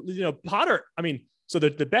that. Potter, I mean, so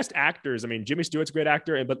the best actors, I mean, Jimmy Stewart's a great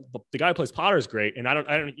actor, but the guy who plays Potter is great. And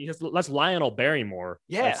that's Lionel Barrymore.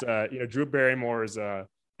 Yeah. That's, Drew Barrymore is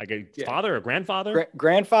like a father or grandfather.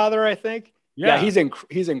 Grandfather, I think. Yeah, he's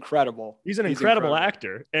incredible. He's an incredible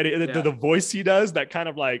actor. And the voice he does, that kind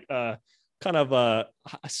of like high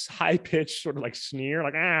pitched sort of like sneer,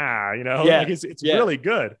 like, like it's really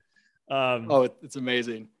good. It's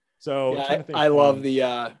amazing. So I love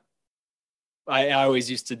the I always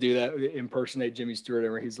used to do that, impersonate Jimmy Stewart,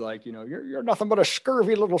 where he's like, you're nothing but a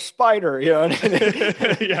scurvy little spider,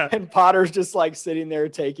 and Potter's just like sitting there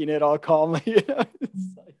taking it all calmly.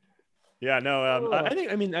 I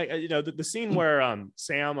think, the scene where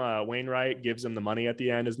Sam Wainwright gives him the money at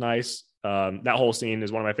the end is nice. That whole scene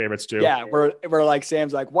is one of my favorites too. Yeah, where like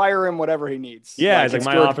Sam's like, wire him whatever he needs. Yeah, it's like,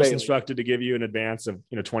 my office instructed to give you an advance of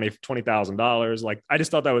 $20,000. Like, I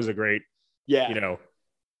just thought that was a great,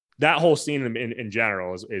 that whole scene in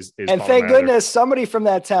general is and thank goodness somebody from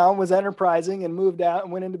that town was enterprising and moved out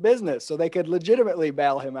and went into business so they could legitimately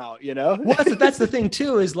bail him out. Well, that's the thing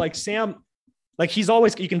too, is like Sam. Like, he's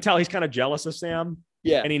always, you can tell he's kind of jealous of Sam.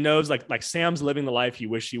 Yeah. And he knows like Sam's living the life he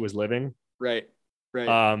wished he was living. Right.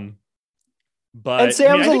 But and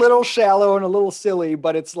Sam's a little shallow and a little silly,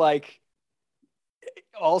 but it's like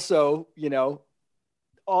also,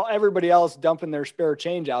 everybody else dumping their spare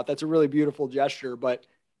change out. That's a really beautiful gesture, but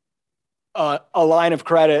a line of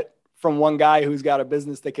credit from one guy who's got a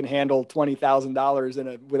business that can handle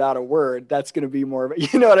 $20,000 without a word, that's going to be more of a,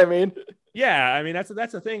 you know what I mean? Yeah. I mean, that's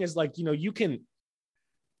the thing is like, you can, at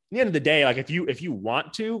the end of the day, like if you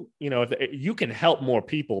want to, if you can help more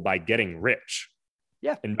people by getting rich.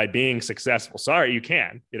 Yeah. And by being successful. Sorry, you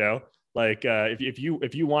can, like if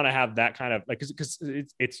you want to have that kind of like, because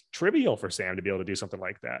it's trivial for Sam to be able to do something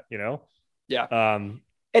like that, Yeah.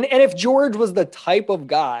 And if George was the type of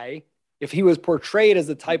guy, if he was portrayed as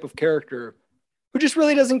the type of character who just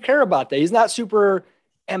really doesn't care about that, he's not super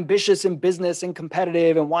ambitious in business and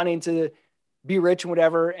competitive and wanting to be rich and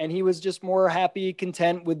whatever. And he was just more happy,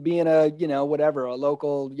 content with being a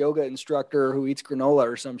local yoga instructor who eats granola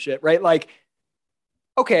or some shit. Right. Like,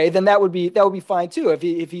 okay, then that would be fine too. If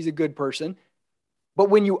he's a good person.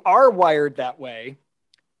 But when you are wired that way,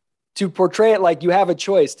 to portray it like you have a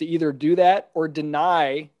choice to either do that or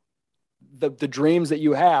deny the dreams that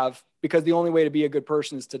you have, because the only way to be a good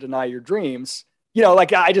person is to deny your dreams.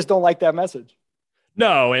 Like I just don't like that message.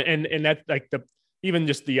 No, and that's like even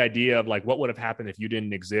just the idea of like what would have happened if you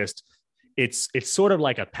didn't exist. It's sort of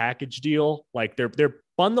like a package deal. Like they're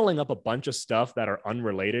bundling up a bunch of stuff that are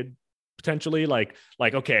unrelated potentially. Like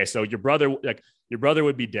okay, so your brother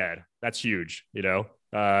would be dead. That's huge,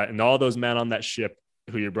 and all those men on that ship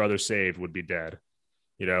who your brother saved would be dead.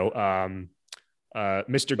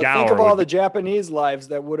 Mr. Gower. Think of all the Japanese lives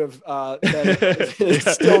that would have been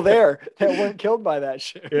still there that weren't killed by that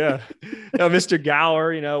ship. Yeah. Mr.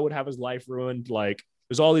 Gower, would have his life ruined. Like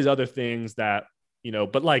there's all these other things that,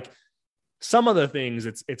 but like some of the things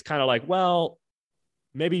it's kind of like, well,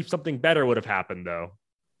 maybe something better would have happened though,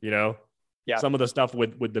 Yeah. Some of the stuff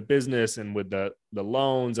with the business and with the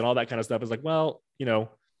loans and all that kind of stuff is like, well,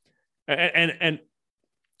 and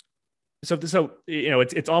so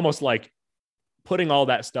it's almost like putting all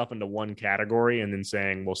that stuff into one category and then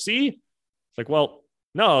saying, well, see, it's like, well,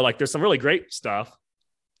 no, like there's some really great stuff,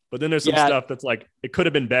 but then there's some stuff that's like, it could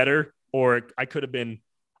have been better, or I could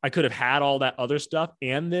have had all that other stuff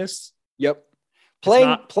and this. Yep.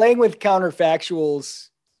 Playing with counterfactuals,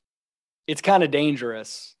 it's kind of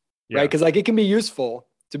dangerous, right? Because like it can be useful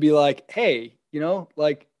to be like, hey,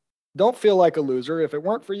 like don't feel like a loser. If it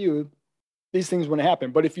weren't for you, these things wouldn't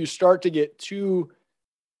happen. But if you start to get too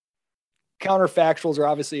counterfactuals are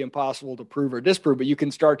obviously impossible to prove or disprove, but you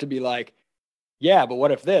can start to be like, yeah, but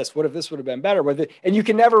what if this would have been better with it? And you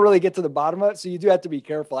can never really get to the bottom of it. So you do have to be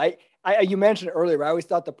careful. You mentioned earlier, I always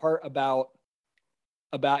thought the part about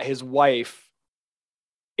his wife,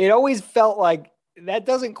 it always felt like that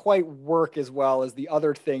doesn't quite work as well as the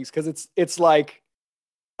other things. Cause it's like,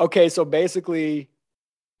 okay, so basically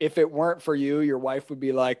if it weren't for you, your wife would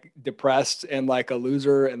be like depressed and like a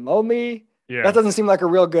loser and lonely. Yeah. That doesn't seem like a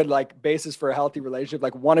real good like basis for a healthy relationship.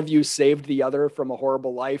 Like one of you saved the other from a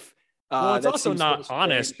horrible life. Well, it's also not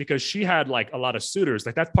honest because she had like a lot of suitors.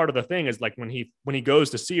 Like that's part of the thing is like when he goes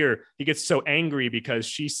to see her, he gets so angry because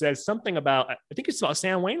she says something about, I think it's about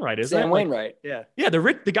Sam Wainwright, isn't it? Sam Wainwright, yeah. Yeah,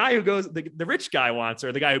 the guy who goes, the rich guy wants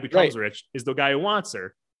her. The guy who becomes rich is the guy who wants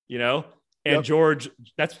her, And yep. George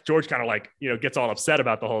kind of like, gets all upset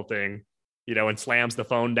about the whole thing, and slams the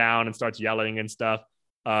phone down and starts yelling and stuff.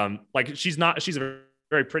 Like she's a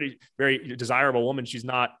very pretty, very desirable woman. She's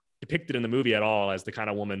not depicted in the movie at all as the kind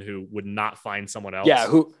of woman who would not find someone else. Yeah,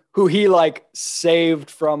 who he like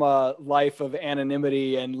saved from a life of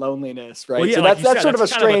anonymity and loneliness, right? Well, yeah, so like that's sort of a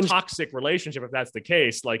strange, toxic relationship if that's the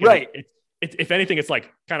case. Like, right? If anything, it's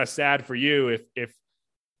like kind of sad for you if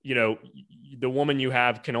the woman you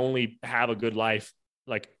have can only have a good life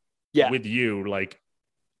like with you, like.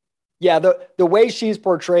 Yeah, the way she's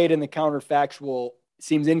portrayed in the counterfactual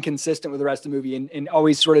seems inconsistent with the rest of the movie and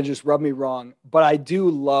always sort of just rubbed me wrong. But I do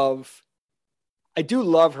love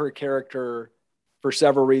her character for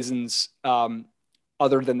several reasons.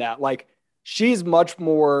 Other than that, like she's much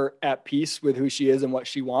more at peace with who she is and what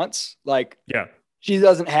she wants. Like, she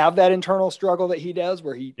doesn't have that internal struggle that he does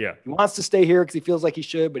where he wants to stay here because he feels like he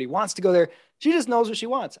should, but he wants to go there. She just knows what she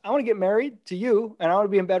wants. I want to get married to you and I want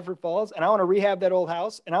to be in Bedford Falls and I want to rehab that old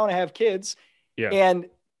house and I want to have kids. Yeah. And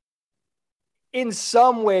in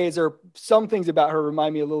some ways, or some things about her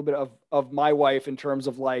remind me a little bit of my wife in terms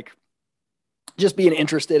of like just being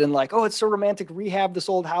interested in like, oh, it's so romantic, rehab this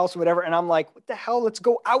old house or whatever. And I'm like, what the hell? Let's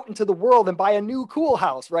go out into the world and buy a new cool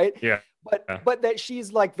house. Right. Yeah. But that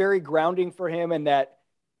she's like very grounding for him. And that,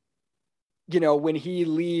 when he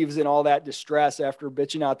leaves and all that distress after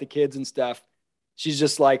bitching out the kids and stuff, she's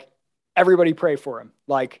just like, everybody pray for him.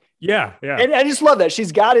 Like, yeah. And I just love that.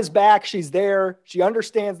 She's got his back. She's there. She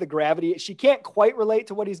understands the gravity. She can't quite relate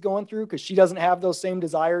to what he's going through because she doesn't have those same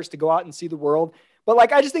desires to go out and see the world. But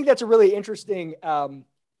like, I just think that's a really interesting, and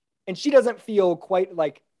she doesn't feel quite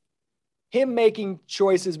like him making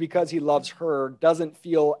choices because he loves her doesn't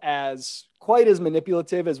feel as quite as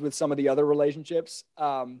manipulative as with some of the other relationships.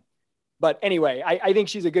 But anyway, I think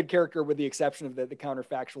she's a good character with the exception of the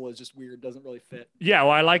counterfactual is just weird. Doesn't really fit. Yeah.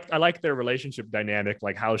 Well, I like their relationship dynamic,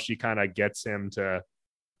 like how she kind of gets him to,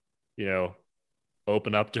 you know,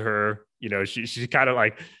 open up to her. You know, she's kind of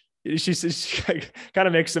like, she kind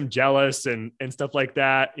of makes him jealous and stuff like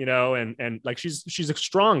that, you know, and like she's a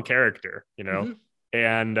strong character, you know,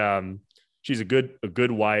 and she's a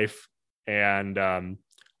good wife. And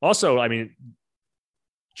also, I mean,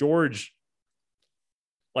 George,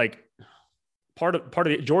 like part of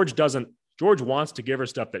it, George wants to give her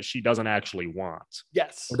stuff that she doesn't actually want.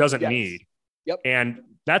 Yes. Or doesn't need. Yep. And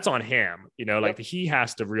that's on him, you know, like he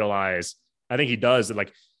has to realize, I think he does, that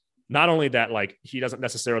like, not only that, like he doesn't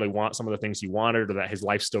necessarily want some of the things he wanted or that his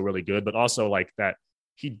life's still really good, but also like that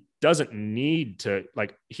he doesn't need to,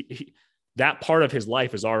 like he that part of his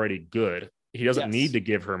life is already good. He doesn't need to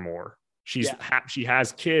give her more. She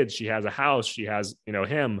has kids, she has a house, she has, you know,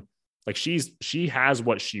 him, like she has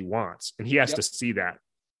what she wants and he has to see that,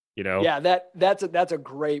 you know? Yeah. That's a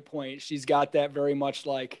great point. She's got that very much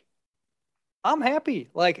like, I'm happy.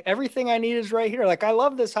 Like everything I need is right here. Like I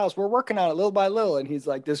love this house. We're working on it little by little. And he's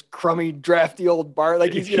like this crummy, drafty old bar.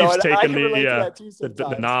 Like he's taking I can relate to that too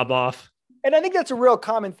sometimes. The knob off. And I think that's a real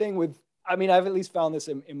common thing with, I mean, I've at least found this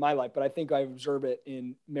in my life, but I think I observe it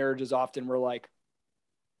in marriages often where like,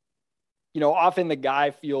 you know, often the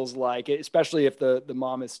guy feels like, especially if the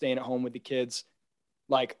mom is staying at home with the kids,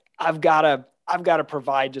 like I've got to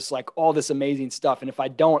provide just like all this amazing stuff. And if I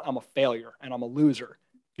don't, I'm a failure and I'm a loser.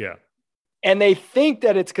 Yeah. And they think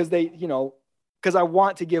that it's because they, you know, because I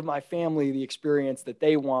want to give my family the experience that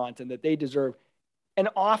they want and that they deserve. And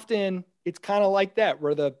often it's kind of like that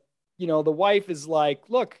where the wife is like,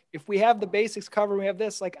 look, if we have the basics covered, we have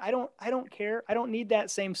this, like, I don't care. I don't need that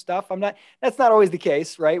same stuff. That's not always the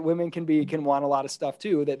case, right? Women can want a lot of stuff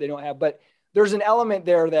too that they don't have, but there's an element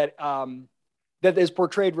there that, that is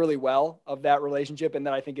portrayed really well of that relationship. And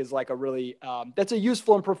that I think is like a really, that's a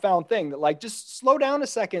useful and profound thing that like, just slow down a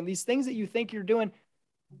second. These things that you think you're doing,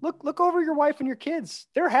 look over your wife and your kids.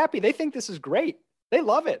 They're happy. They think this is great. They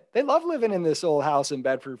love it. They love living in this old house in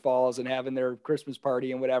Bedford Falls and having their Christmas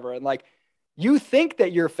party and whatever. And like, you think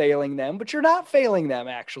that you're failing them, but you're not failing them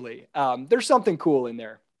actually. There's something cool in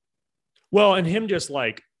there. Well, and him just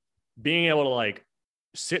like being able to like,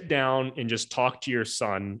 sit down and just talk to your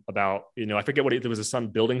son about, you know, I forget what it was, a son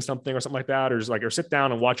building something or something like that, or just like, or sit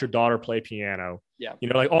down and watch your daughter play piano. Yeah. You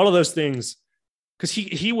know, like all of those things, because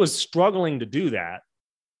he was struggling to do that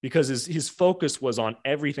because his focus was on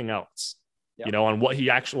everything else, you know, on what he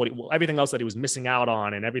actually, everything else that he was missing out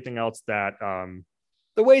on and everything else that,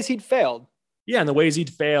 the ways he'd failed. Yeah. And the ways he'd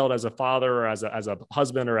failed as a father or as a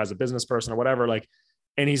husband or as a business person or whatever, like,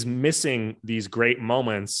 and he's missing these great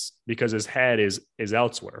moments because his head is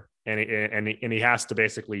elsewhere, and he has to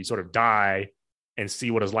basically sort of die and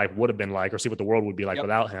see what his life would have been like, or see what the world would be like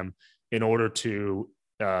without him, in order to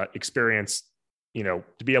experience, you know,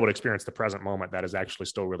 to be able to experience the present moment that is actually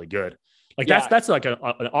still really good. Like that's like an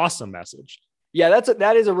awesome message. Yeah,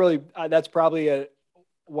 that is a really that's probably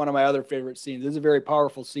one of my other favorite scenes. It's a very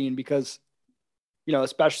powerful scene because, you know,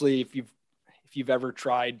 especially if you've ever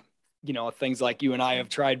tried, you know, things like you and I have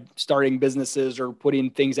tried starting businesses or putting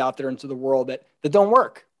things out there into the world that don't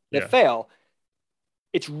work, that fail.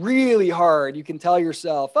 It's really hard. You can tell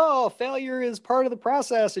yourself, oh, failure is part of the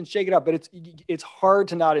process and shake it up. But it's hard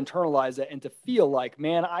to not internalize it and to feel like,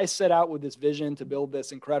 man, I set out with this vision to build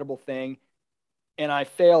this incredible thing and I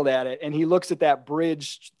failed at it. And he looks at that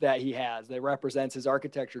bridge that he has that represents his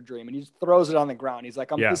architecture dream and he just throws it on the ground. He's like,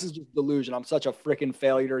 this is just delusion. I'm such a freaking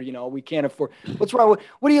failure. You know, we can't afford, what's wrong?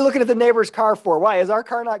 What are you looking at the neighbor's car for? Why is our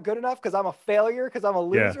car not good enough? Cause I'm a failure. Cause I'm a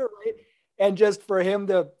loser. Right. And just for him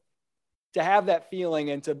to have that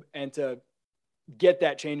feeling and to get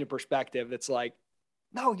that change of perspective. That's like,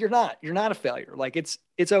 no, you're not a failure. Like it's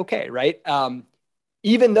okay. Right.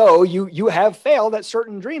 Even though you have failed at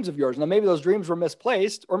certain dreams of yours. Now, maybe those dreams were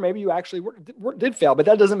misplaced, or maybe you actually did fail, but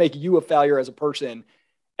that doesn't make you a failure as a person.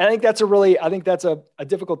 And I think that's a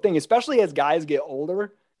difficult thing, especially as guys get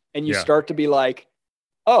older and you start to be like,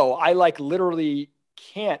 oh, I like literally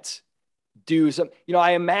can't do some, you know,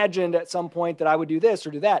 I imagined at some point that I would do this or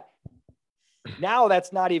do that. Now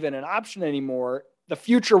that's not even an option anymore. The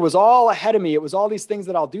future was all ahead of me. It was all these things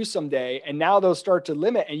that I'll do someday. And now those start to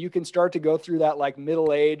limit, and you can start to go through that like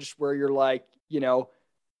middle age where you're like, you know,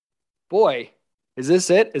 boy, is this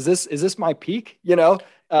it? Is this my peak? You know?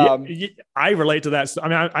 I relate to that. I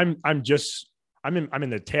mean, I'm in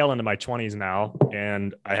the tail end of my 20s now,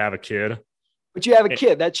 and I have a kid, But you have a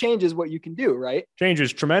kid that changes what you can do, right?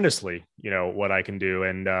 Changes tremendously, what I can do.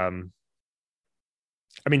 And I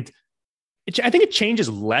mean, I think it changes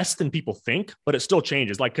less than people think, but it still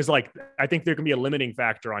changes. Cause I think there can be a limiting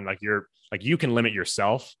factor on you can limit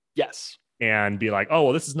yourself. Yes. And be like, oh,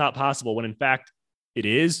 well, this is not possible. When in fact it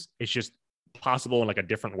is, it's just possible in a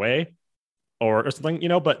different way or something,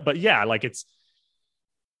 but yeah, it's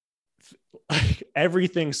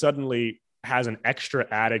everything suddenly has an extra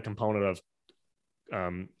added component of,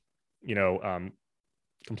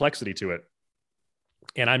 complexity to it.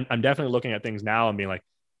 And I'm definitely looking at things now and being like,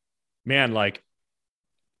 man,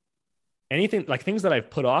 anything, things that I've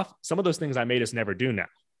put off, some of those things I may just never do now.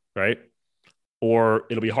 Right. Or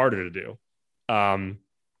it'll be harder to do. And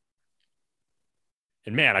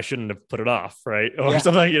man, I shouldn't have put it off. Right. Or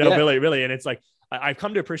something, really. And it's I've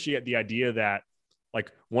come to appreciate the idea that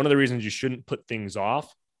one of the reasons you shouldn't put things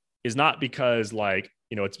off is not because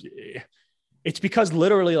it's because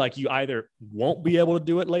literally you either won't be able to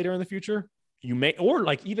do it later in the future. You may, or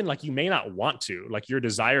even you may not want to, your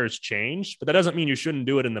desires change, but that doesn't mean you shouldn't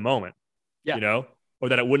do it in the moment, or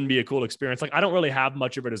that it wouldn't be a cool experience. I don't really have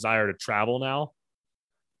much of a desire to travel now.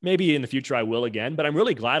 Maybe in the future I will again, but I'm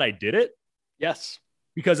really glad I did it. Yes.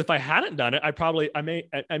 Because if I hadn't done it,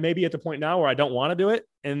 I may be at the point now where I don't want to do it.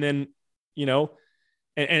 And then,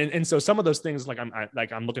 and so some of those things,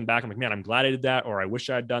 I'm looking back, I'm like, man, I'm glad I did that. Or I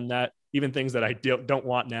wish I had done that. Even things that I don't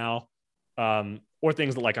want now. Or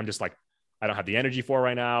things that I'm just I don't have the energy for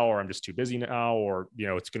right now, or I'm just too busy now, or,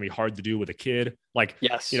 it's going to be hard to do with a kid.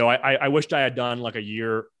 Yes. I wished I had done a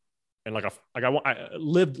year and I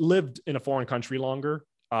lived in a foreign country longer.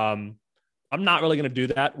 I'm not really going to do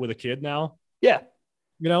that with a kid now. Yeah.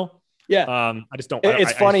 Yeah. I just don't.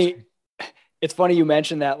 It's funny. It's funny you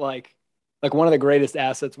mentioned that. One of the greatest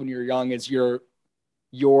assets when you're young is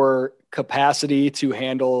your capacity to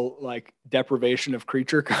handle deprivation of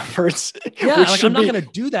creature comforts. Yeah. I'm not going to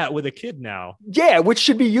do that with a kid now. Yeah. Which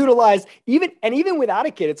should be utilized even without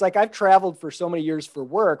a kid. It's I've traveled for so many years for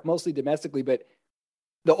work, mostly domestically, but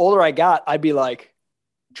the older I got, I'd be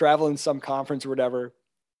traveling some conference or whatever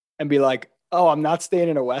and be oh, I'm not staying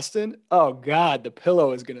in a Westin. Oh God, the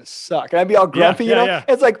pillow is going to suck. And I'd be all grumpy, Yeah.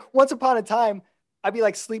 It's once upon a time, I'd be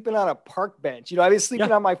sleeping on a park bench. I'd be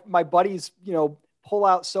sleeping on my buddy's, pull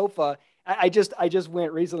out sofa. I just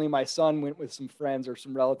went recently. My son went with some friends or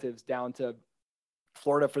some relatives down to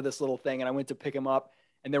Florida for this little thing. And I went to pick him up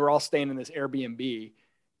and they were all staying in this Airbnb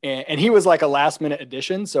and he was a last minute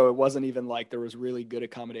addition. So it wasn't even there was really good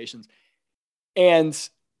accommodations. And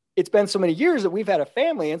it's been so many years that we've had a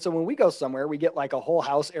family. And so when we go somewhere, we get a whole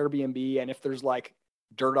house Airbnb. And if there's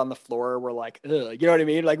dirt on the floor, we're ugh, you know what I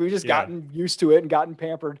mean? We've just gotten used to it and gotten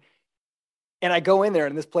pampered. And I go in there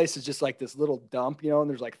and this place is just this little dump, and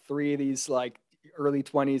there's 3 of these early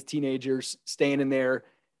 20s teenagers staying in there.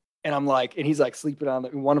 And I'm and he's sleeping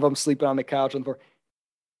one of them sleeping on the couch on the floor.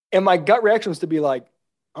 And my gut reaction was to be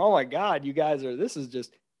oh my God, you guys this is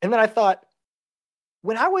just, and then I thought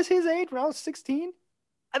when I was his age, when I was 16,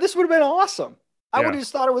 this would have been awesome. I would have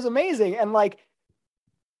just thought it was amazing. And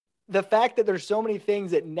the fact that there's so many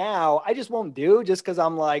things that now I just won't do just because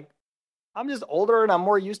I'm I'm just older and I'm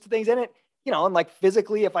more used to things in it, and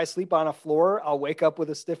physically, if I sleep on a floor, I'll wake up with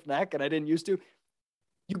a stiff neck and I didn't used to.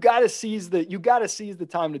 You got to seize the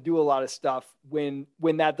time to do a lot of stuff when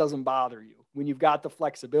that doesn't bother you, when you've got the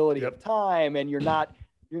flexibility of time and you're not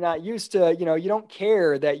used to, you don't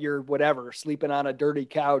care that you're whatever, sleeping on a dirty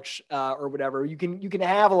couch or whatever. You can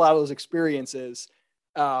have a lot of those experiences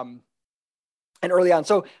and early on.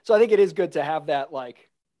 So I think it is good to have that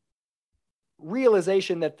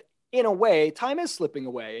realization that in a way time is slipping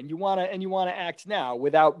away and you want to act now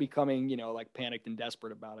without becoming, panicked and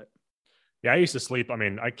desperate about it. Yeah. I used to sleep. I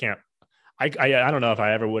mean, I don't know if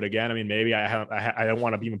I ever would again. I mean, maybe I don't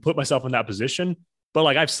want to even put myself in that position. But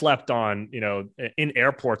I've slept on, in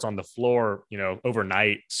airports on the floor,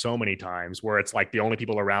 overnight so many times where it's the only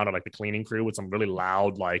people around are the cleaning crew with some really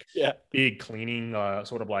loud, big cleaning,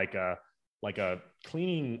 sort of like a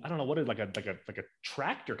cleaning. I don't know what is like a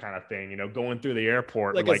tractor kind of thing, going through the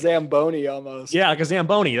airport. Like a Zamboni almost. Yeah. Like a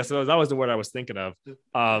Zamboni. That was the word I was thinking of.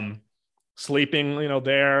 Sleeping,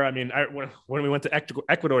 there. I mean, when we went to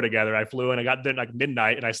Ecuador together, I flew and I got there at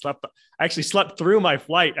midnight and I actually slept through my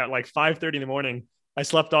flight at 5:30 in the morning. I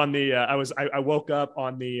slept on the, I woke up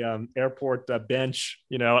on the airport bench,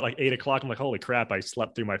 at 8 o'clock. I'm like, holy crap, I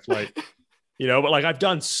slept through my flight, but I've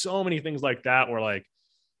done so many things like that where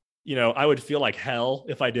I would feel like hell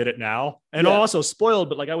if I did it now. And also spoiled,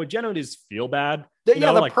 but I would generally just feel bad.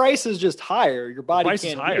 The price is just higher. Your body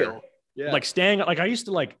can't deal. Yeah. Staying, I used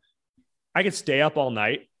to I could stay up all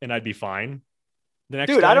night and I'd be fine. the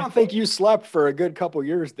next Dude, I day. don't think you slept for a good couple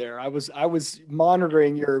years there. I was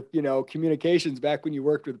monitoring your, communications back when you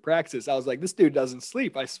worked with Praxis. I was like, this dude doesn't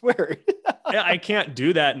sleep, I swear. I can't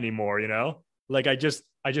do that anymore, Like I just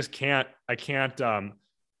can't. I can't.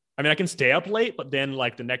 I mean, I can stay up late, but then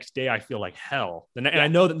like the next day, I feel like hell. And I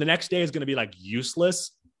know that the next day is going to be like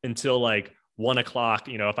useless until like 1 o'clock.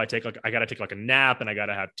 If I got to take like a nap and I got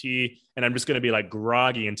to have tea, and I'm just going to be like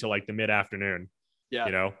groggy until like the mid afternoon. Yeah.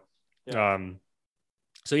 You know. Yeah.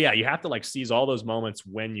 So yeah, you have to like seize all those moments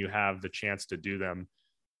when you have the chance to do them,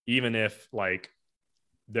 even if like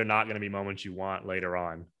they're not going to be moments you want later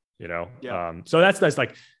on. Yeah. So that's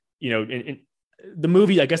like, in the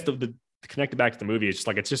movie, I guess the connected back to the movie, it's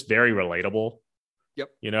just very relatable. Yep.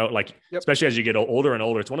 Like Yep. especially as you get older and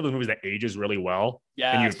older, it's one of those movies that ages really well,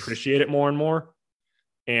 and you Yes. appreciate it more and more.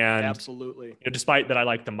 And Absolutely. despite that, I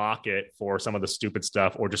like to mock it for some of the stupid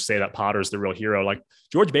stuff, or just say that Potter's the real hero. Like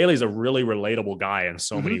George Bailey's a really relatable guy in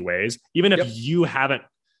so many ways. Even if Yep. you haven't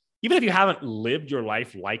lived your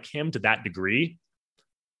life like him to that degree,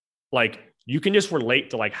 like you can just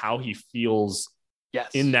relate to like how he feels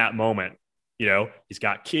Yes. in that moment. He's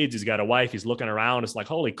got kids, he's got a wife, he's looking around. It's like,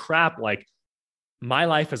 holy crap, like my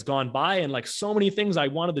life has gone by, and like so many things I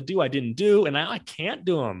wanted to do, I didn't do, and I can't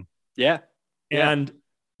do them. Yeah. And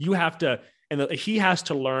you have to, and he has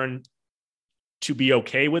to learn to be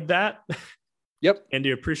okay with that. Yep. And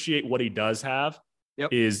to appreciate what he does have.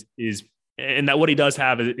 Yep. And that what he does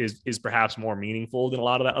have is perhaps more meaningful than a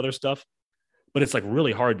lot of that other stuff. But it's like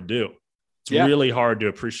really hard to do. It's really hard to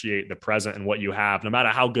appreciate the present and what you have, no matter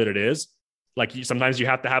how good it is. Like sometimes you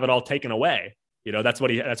have to have it all taken away. That's what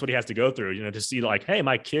he has to go through, to see like, hey,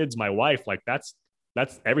 my kids, my wife, like that's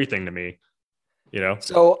everything to me,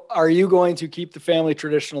 So are you going to keep the family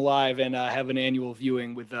tradition alive and have an annual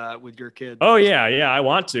viewing with your kids? Oh yeah. I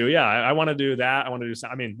want to. Yeah. I want to do that. I want to do,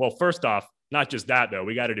 I mean, well, first off, not just that though.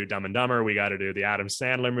 We got to do Dumb and Dumber. We got to do the Adam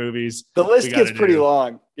Sandler movies. The list gets pretty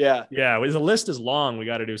long. Yeah. Yeah. The list is long. We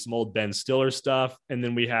got to do some old Ben Stiller stuff. And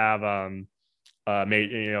then we have,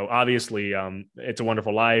 obviously, It's a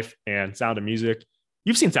Wonderful Life and Sound of Music.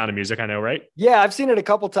 You've seen Sound of Music, I know, right? Yeah, I've seen it a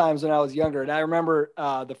couple times when I was younger. And I remember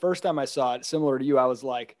the first time I saw it, similar to you, I was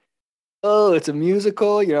like, oh, it's a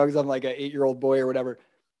musical, because I'm like an 8-year-old boy or whatever.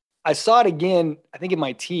 I saw it again, I think in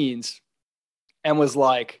my teens, and was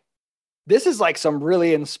like, this is like some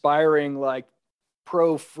really inspiring, like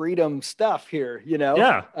pro-freedom stuff here,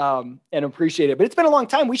 Yeah. And appreciate it. But it's been a long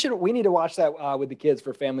time. We need to watch that with the kids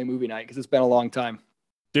for family movie night, because it's been a long time.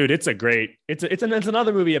 Dude, it's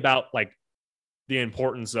another movie about like the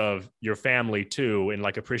importance of your family too, and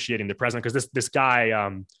like appreciating the present. Because this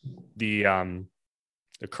guy, the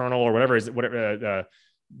colonel or whatever the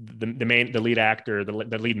lead actor, the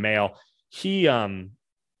lead male, he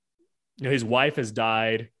his wife has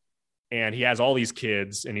died, and he has all these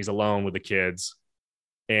kids, and he's alone with the kids,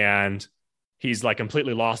 and he's like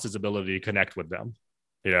completely lost his ability to connect with them.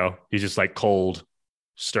 He's just like cold,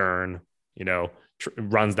 stern,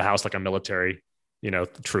 runs the house like a military,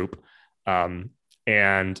 troop.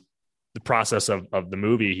 And the process of the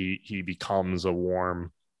movie, he becomes a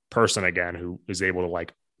warm person again, who is able to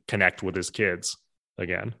like connect with his kids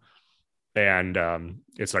again. And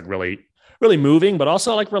it's like really, really moving, but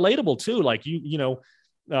also like relatable too. Like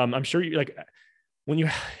I'm sure you like when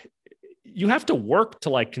you have to work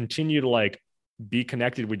to like continue to like be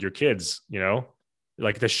connected with your kids,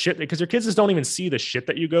 like the shit, because your kids just don't even see the shit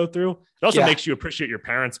that you go through. It also makes you appreciate your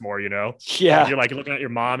parents more, Yeah. Like you're like looking at your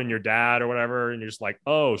mom and your dad or whatever, and you're just like,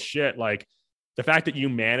 oh shit. Like the fact that you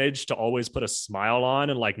managed to always put a smile on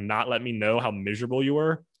and like not let me know how miserable you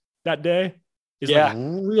were that day is like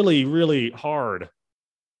really, really hard,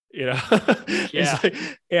 Yeah. Like,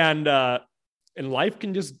 and life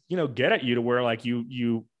can just, get at you to where like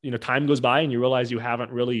you time goes by and you realize you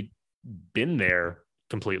haven't really been there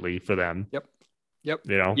completely for them. Yep.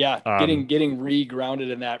 Yeah. Getting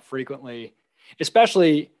re-grounded in that frequently,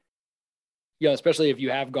 especially if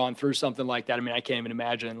you have gone through something like that. I mean, I can't even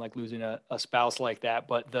imagine like losing a spouse like that,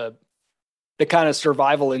 but the kind of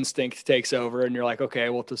survival instinct takes over, and you're like, okay,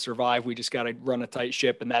 well, to survive, we just got to run a tight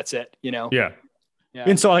ship, and that's it, Yeah.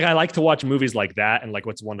 And so like, I like to watch movies like that and like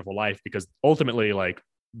What's a Wonderful Life, because ultimately like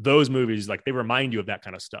those movies, like they remind you of that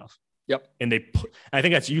kind of stuff. Yep. And I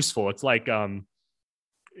think that's useful. It's like, I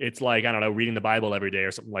don't know, reading the Bible every day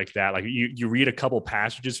or something like that. Like you read a couple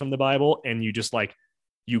passages from the Bible and you just like,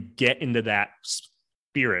 you get into that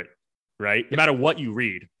spirit, right? No matter what you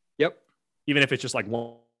read. Yep. Even if it's just like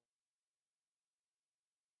one,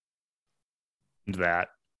 that,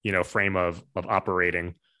 frame of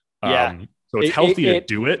operating. Yeah. So it's healthy to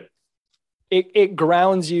do it. It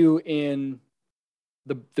grounds you in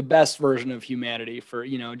the best version of humanity for,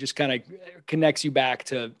 just kind of connects you back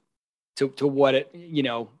to what it,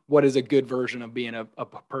 what is a good version of being a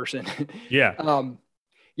person. Yeah.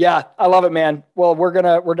 Yeah, I love it, man. Well, we're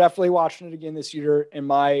definitely watching it again this year. And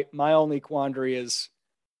my only quandary is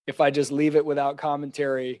if I just leave it without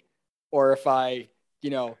commentary, or if I,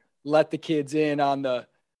 let the kids in on the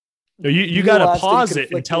You got to pause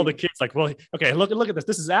it and tell the kids, like, well, okay, look at this.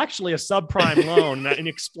 This is actually a subprime loan, and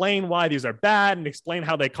explain why these are bad, and explain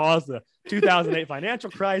how they caused the 2008 financial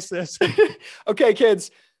crisis. Okay, kids,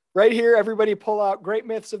 right here, everybody pull out Great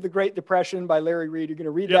Myths of the Great Depression by Larry Reed. You're going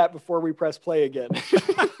to read that before we press play again.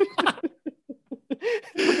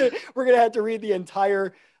 We're going to have to read the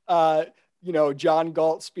entire, John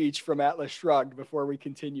Galt speech from Atlas Shrugged before we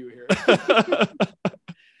continue here.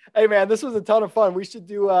 Hey, man, this was a ton of fun. We should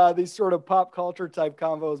do these sort of pop culture type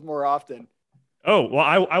convos more often. Oh,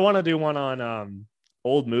 well, I want to do one on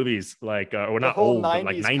old movies, like, or not old, but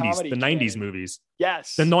like 90s, the 90s movies.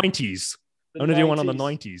 Yes. The 90s. I want to do one on the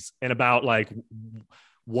 90s and about like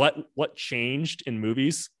what changed in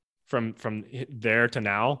movies from there to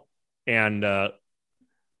now. And,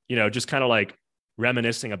 just kind of like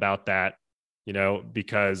reminiscing about that,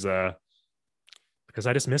 because I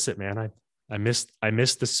just miss it, man. I miss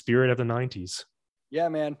the spirit of the 90s. Yeah,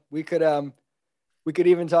 man. We could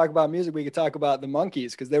even talk about music. We could talk about the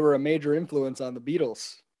Monkees because they were a major influence on the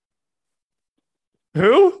Beatles.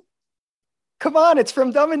 Who? Come on, it's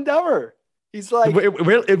from Dumb and Dumber. He's like, wait,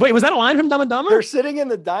 was that a line from Dumb and Dumber? They're sitting in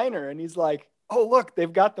the diner and he's like, oh, look,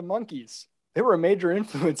 they've got the Monkees. They were a major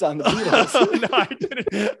influence on the Beatles. No, I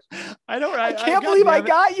didn't. I can't believe I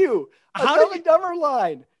got you. Dumb and Dumber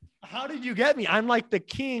line. How did you get me? I'm like the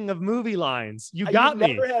king of movie lines. You got me.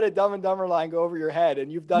 You've never had a Dumb and Dumber line go over your head,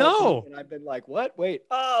 and you've done it. And I've been like, what? Wait.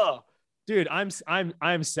 Oh, dude, I'm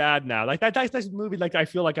sad now. Like that's a movie. Like I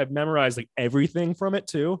feel like I've memorized like everything from it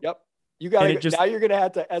too. Yep. You got to now. You're gonna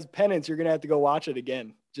have to, as penance, you're gonna have to go watch it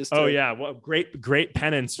again. Well, great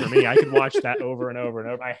penance for me. I could watch that over and over and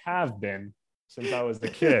over. I have been since I was a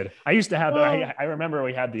kid. I used to have. I remember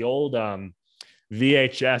we had the old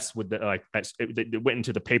VHS with the it went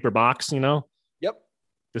into the paper box, Yep.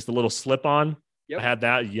 Just a little slip on. Yep. I had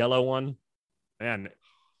that yellow one. Man,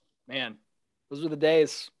 those were the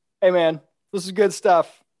days. Hey, man, this is good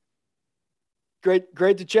stuff. Great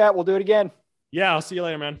to chat. We'll do it again. Yeah, I'll see you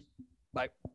later, man. Bye.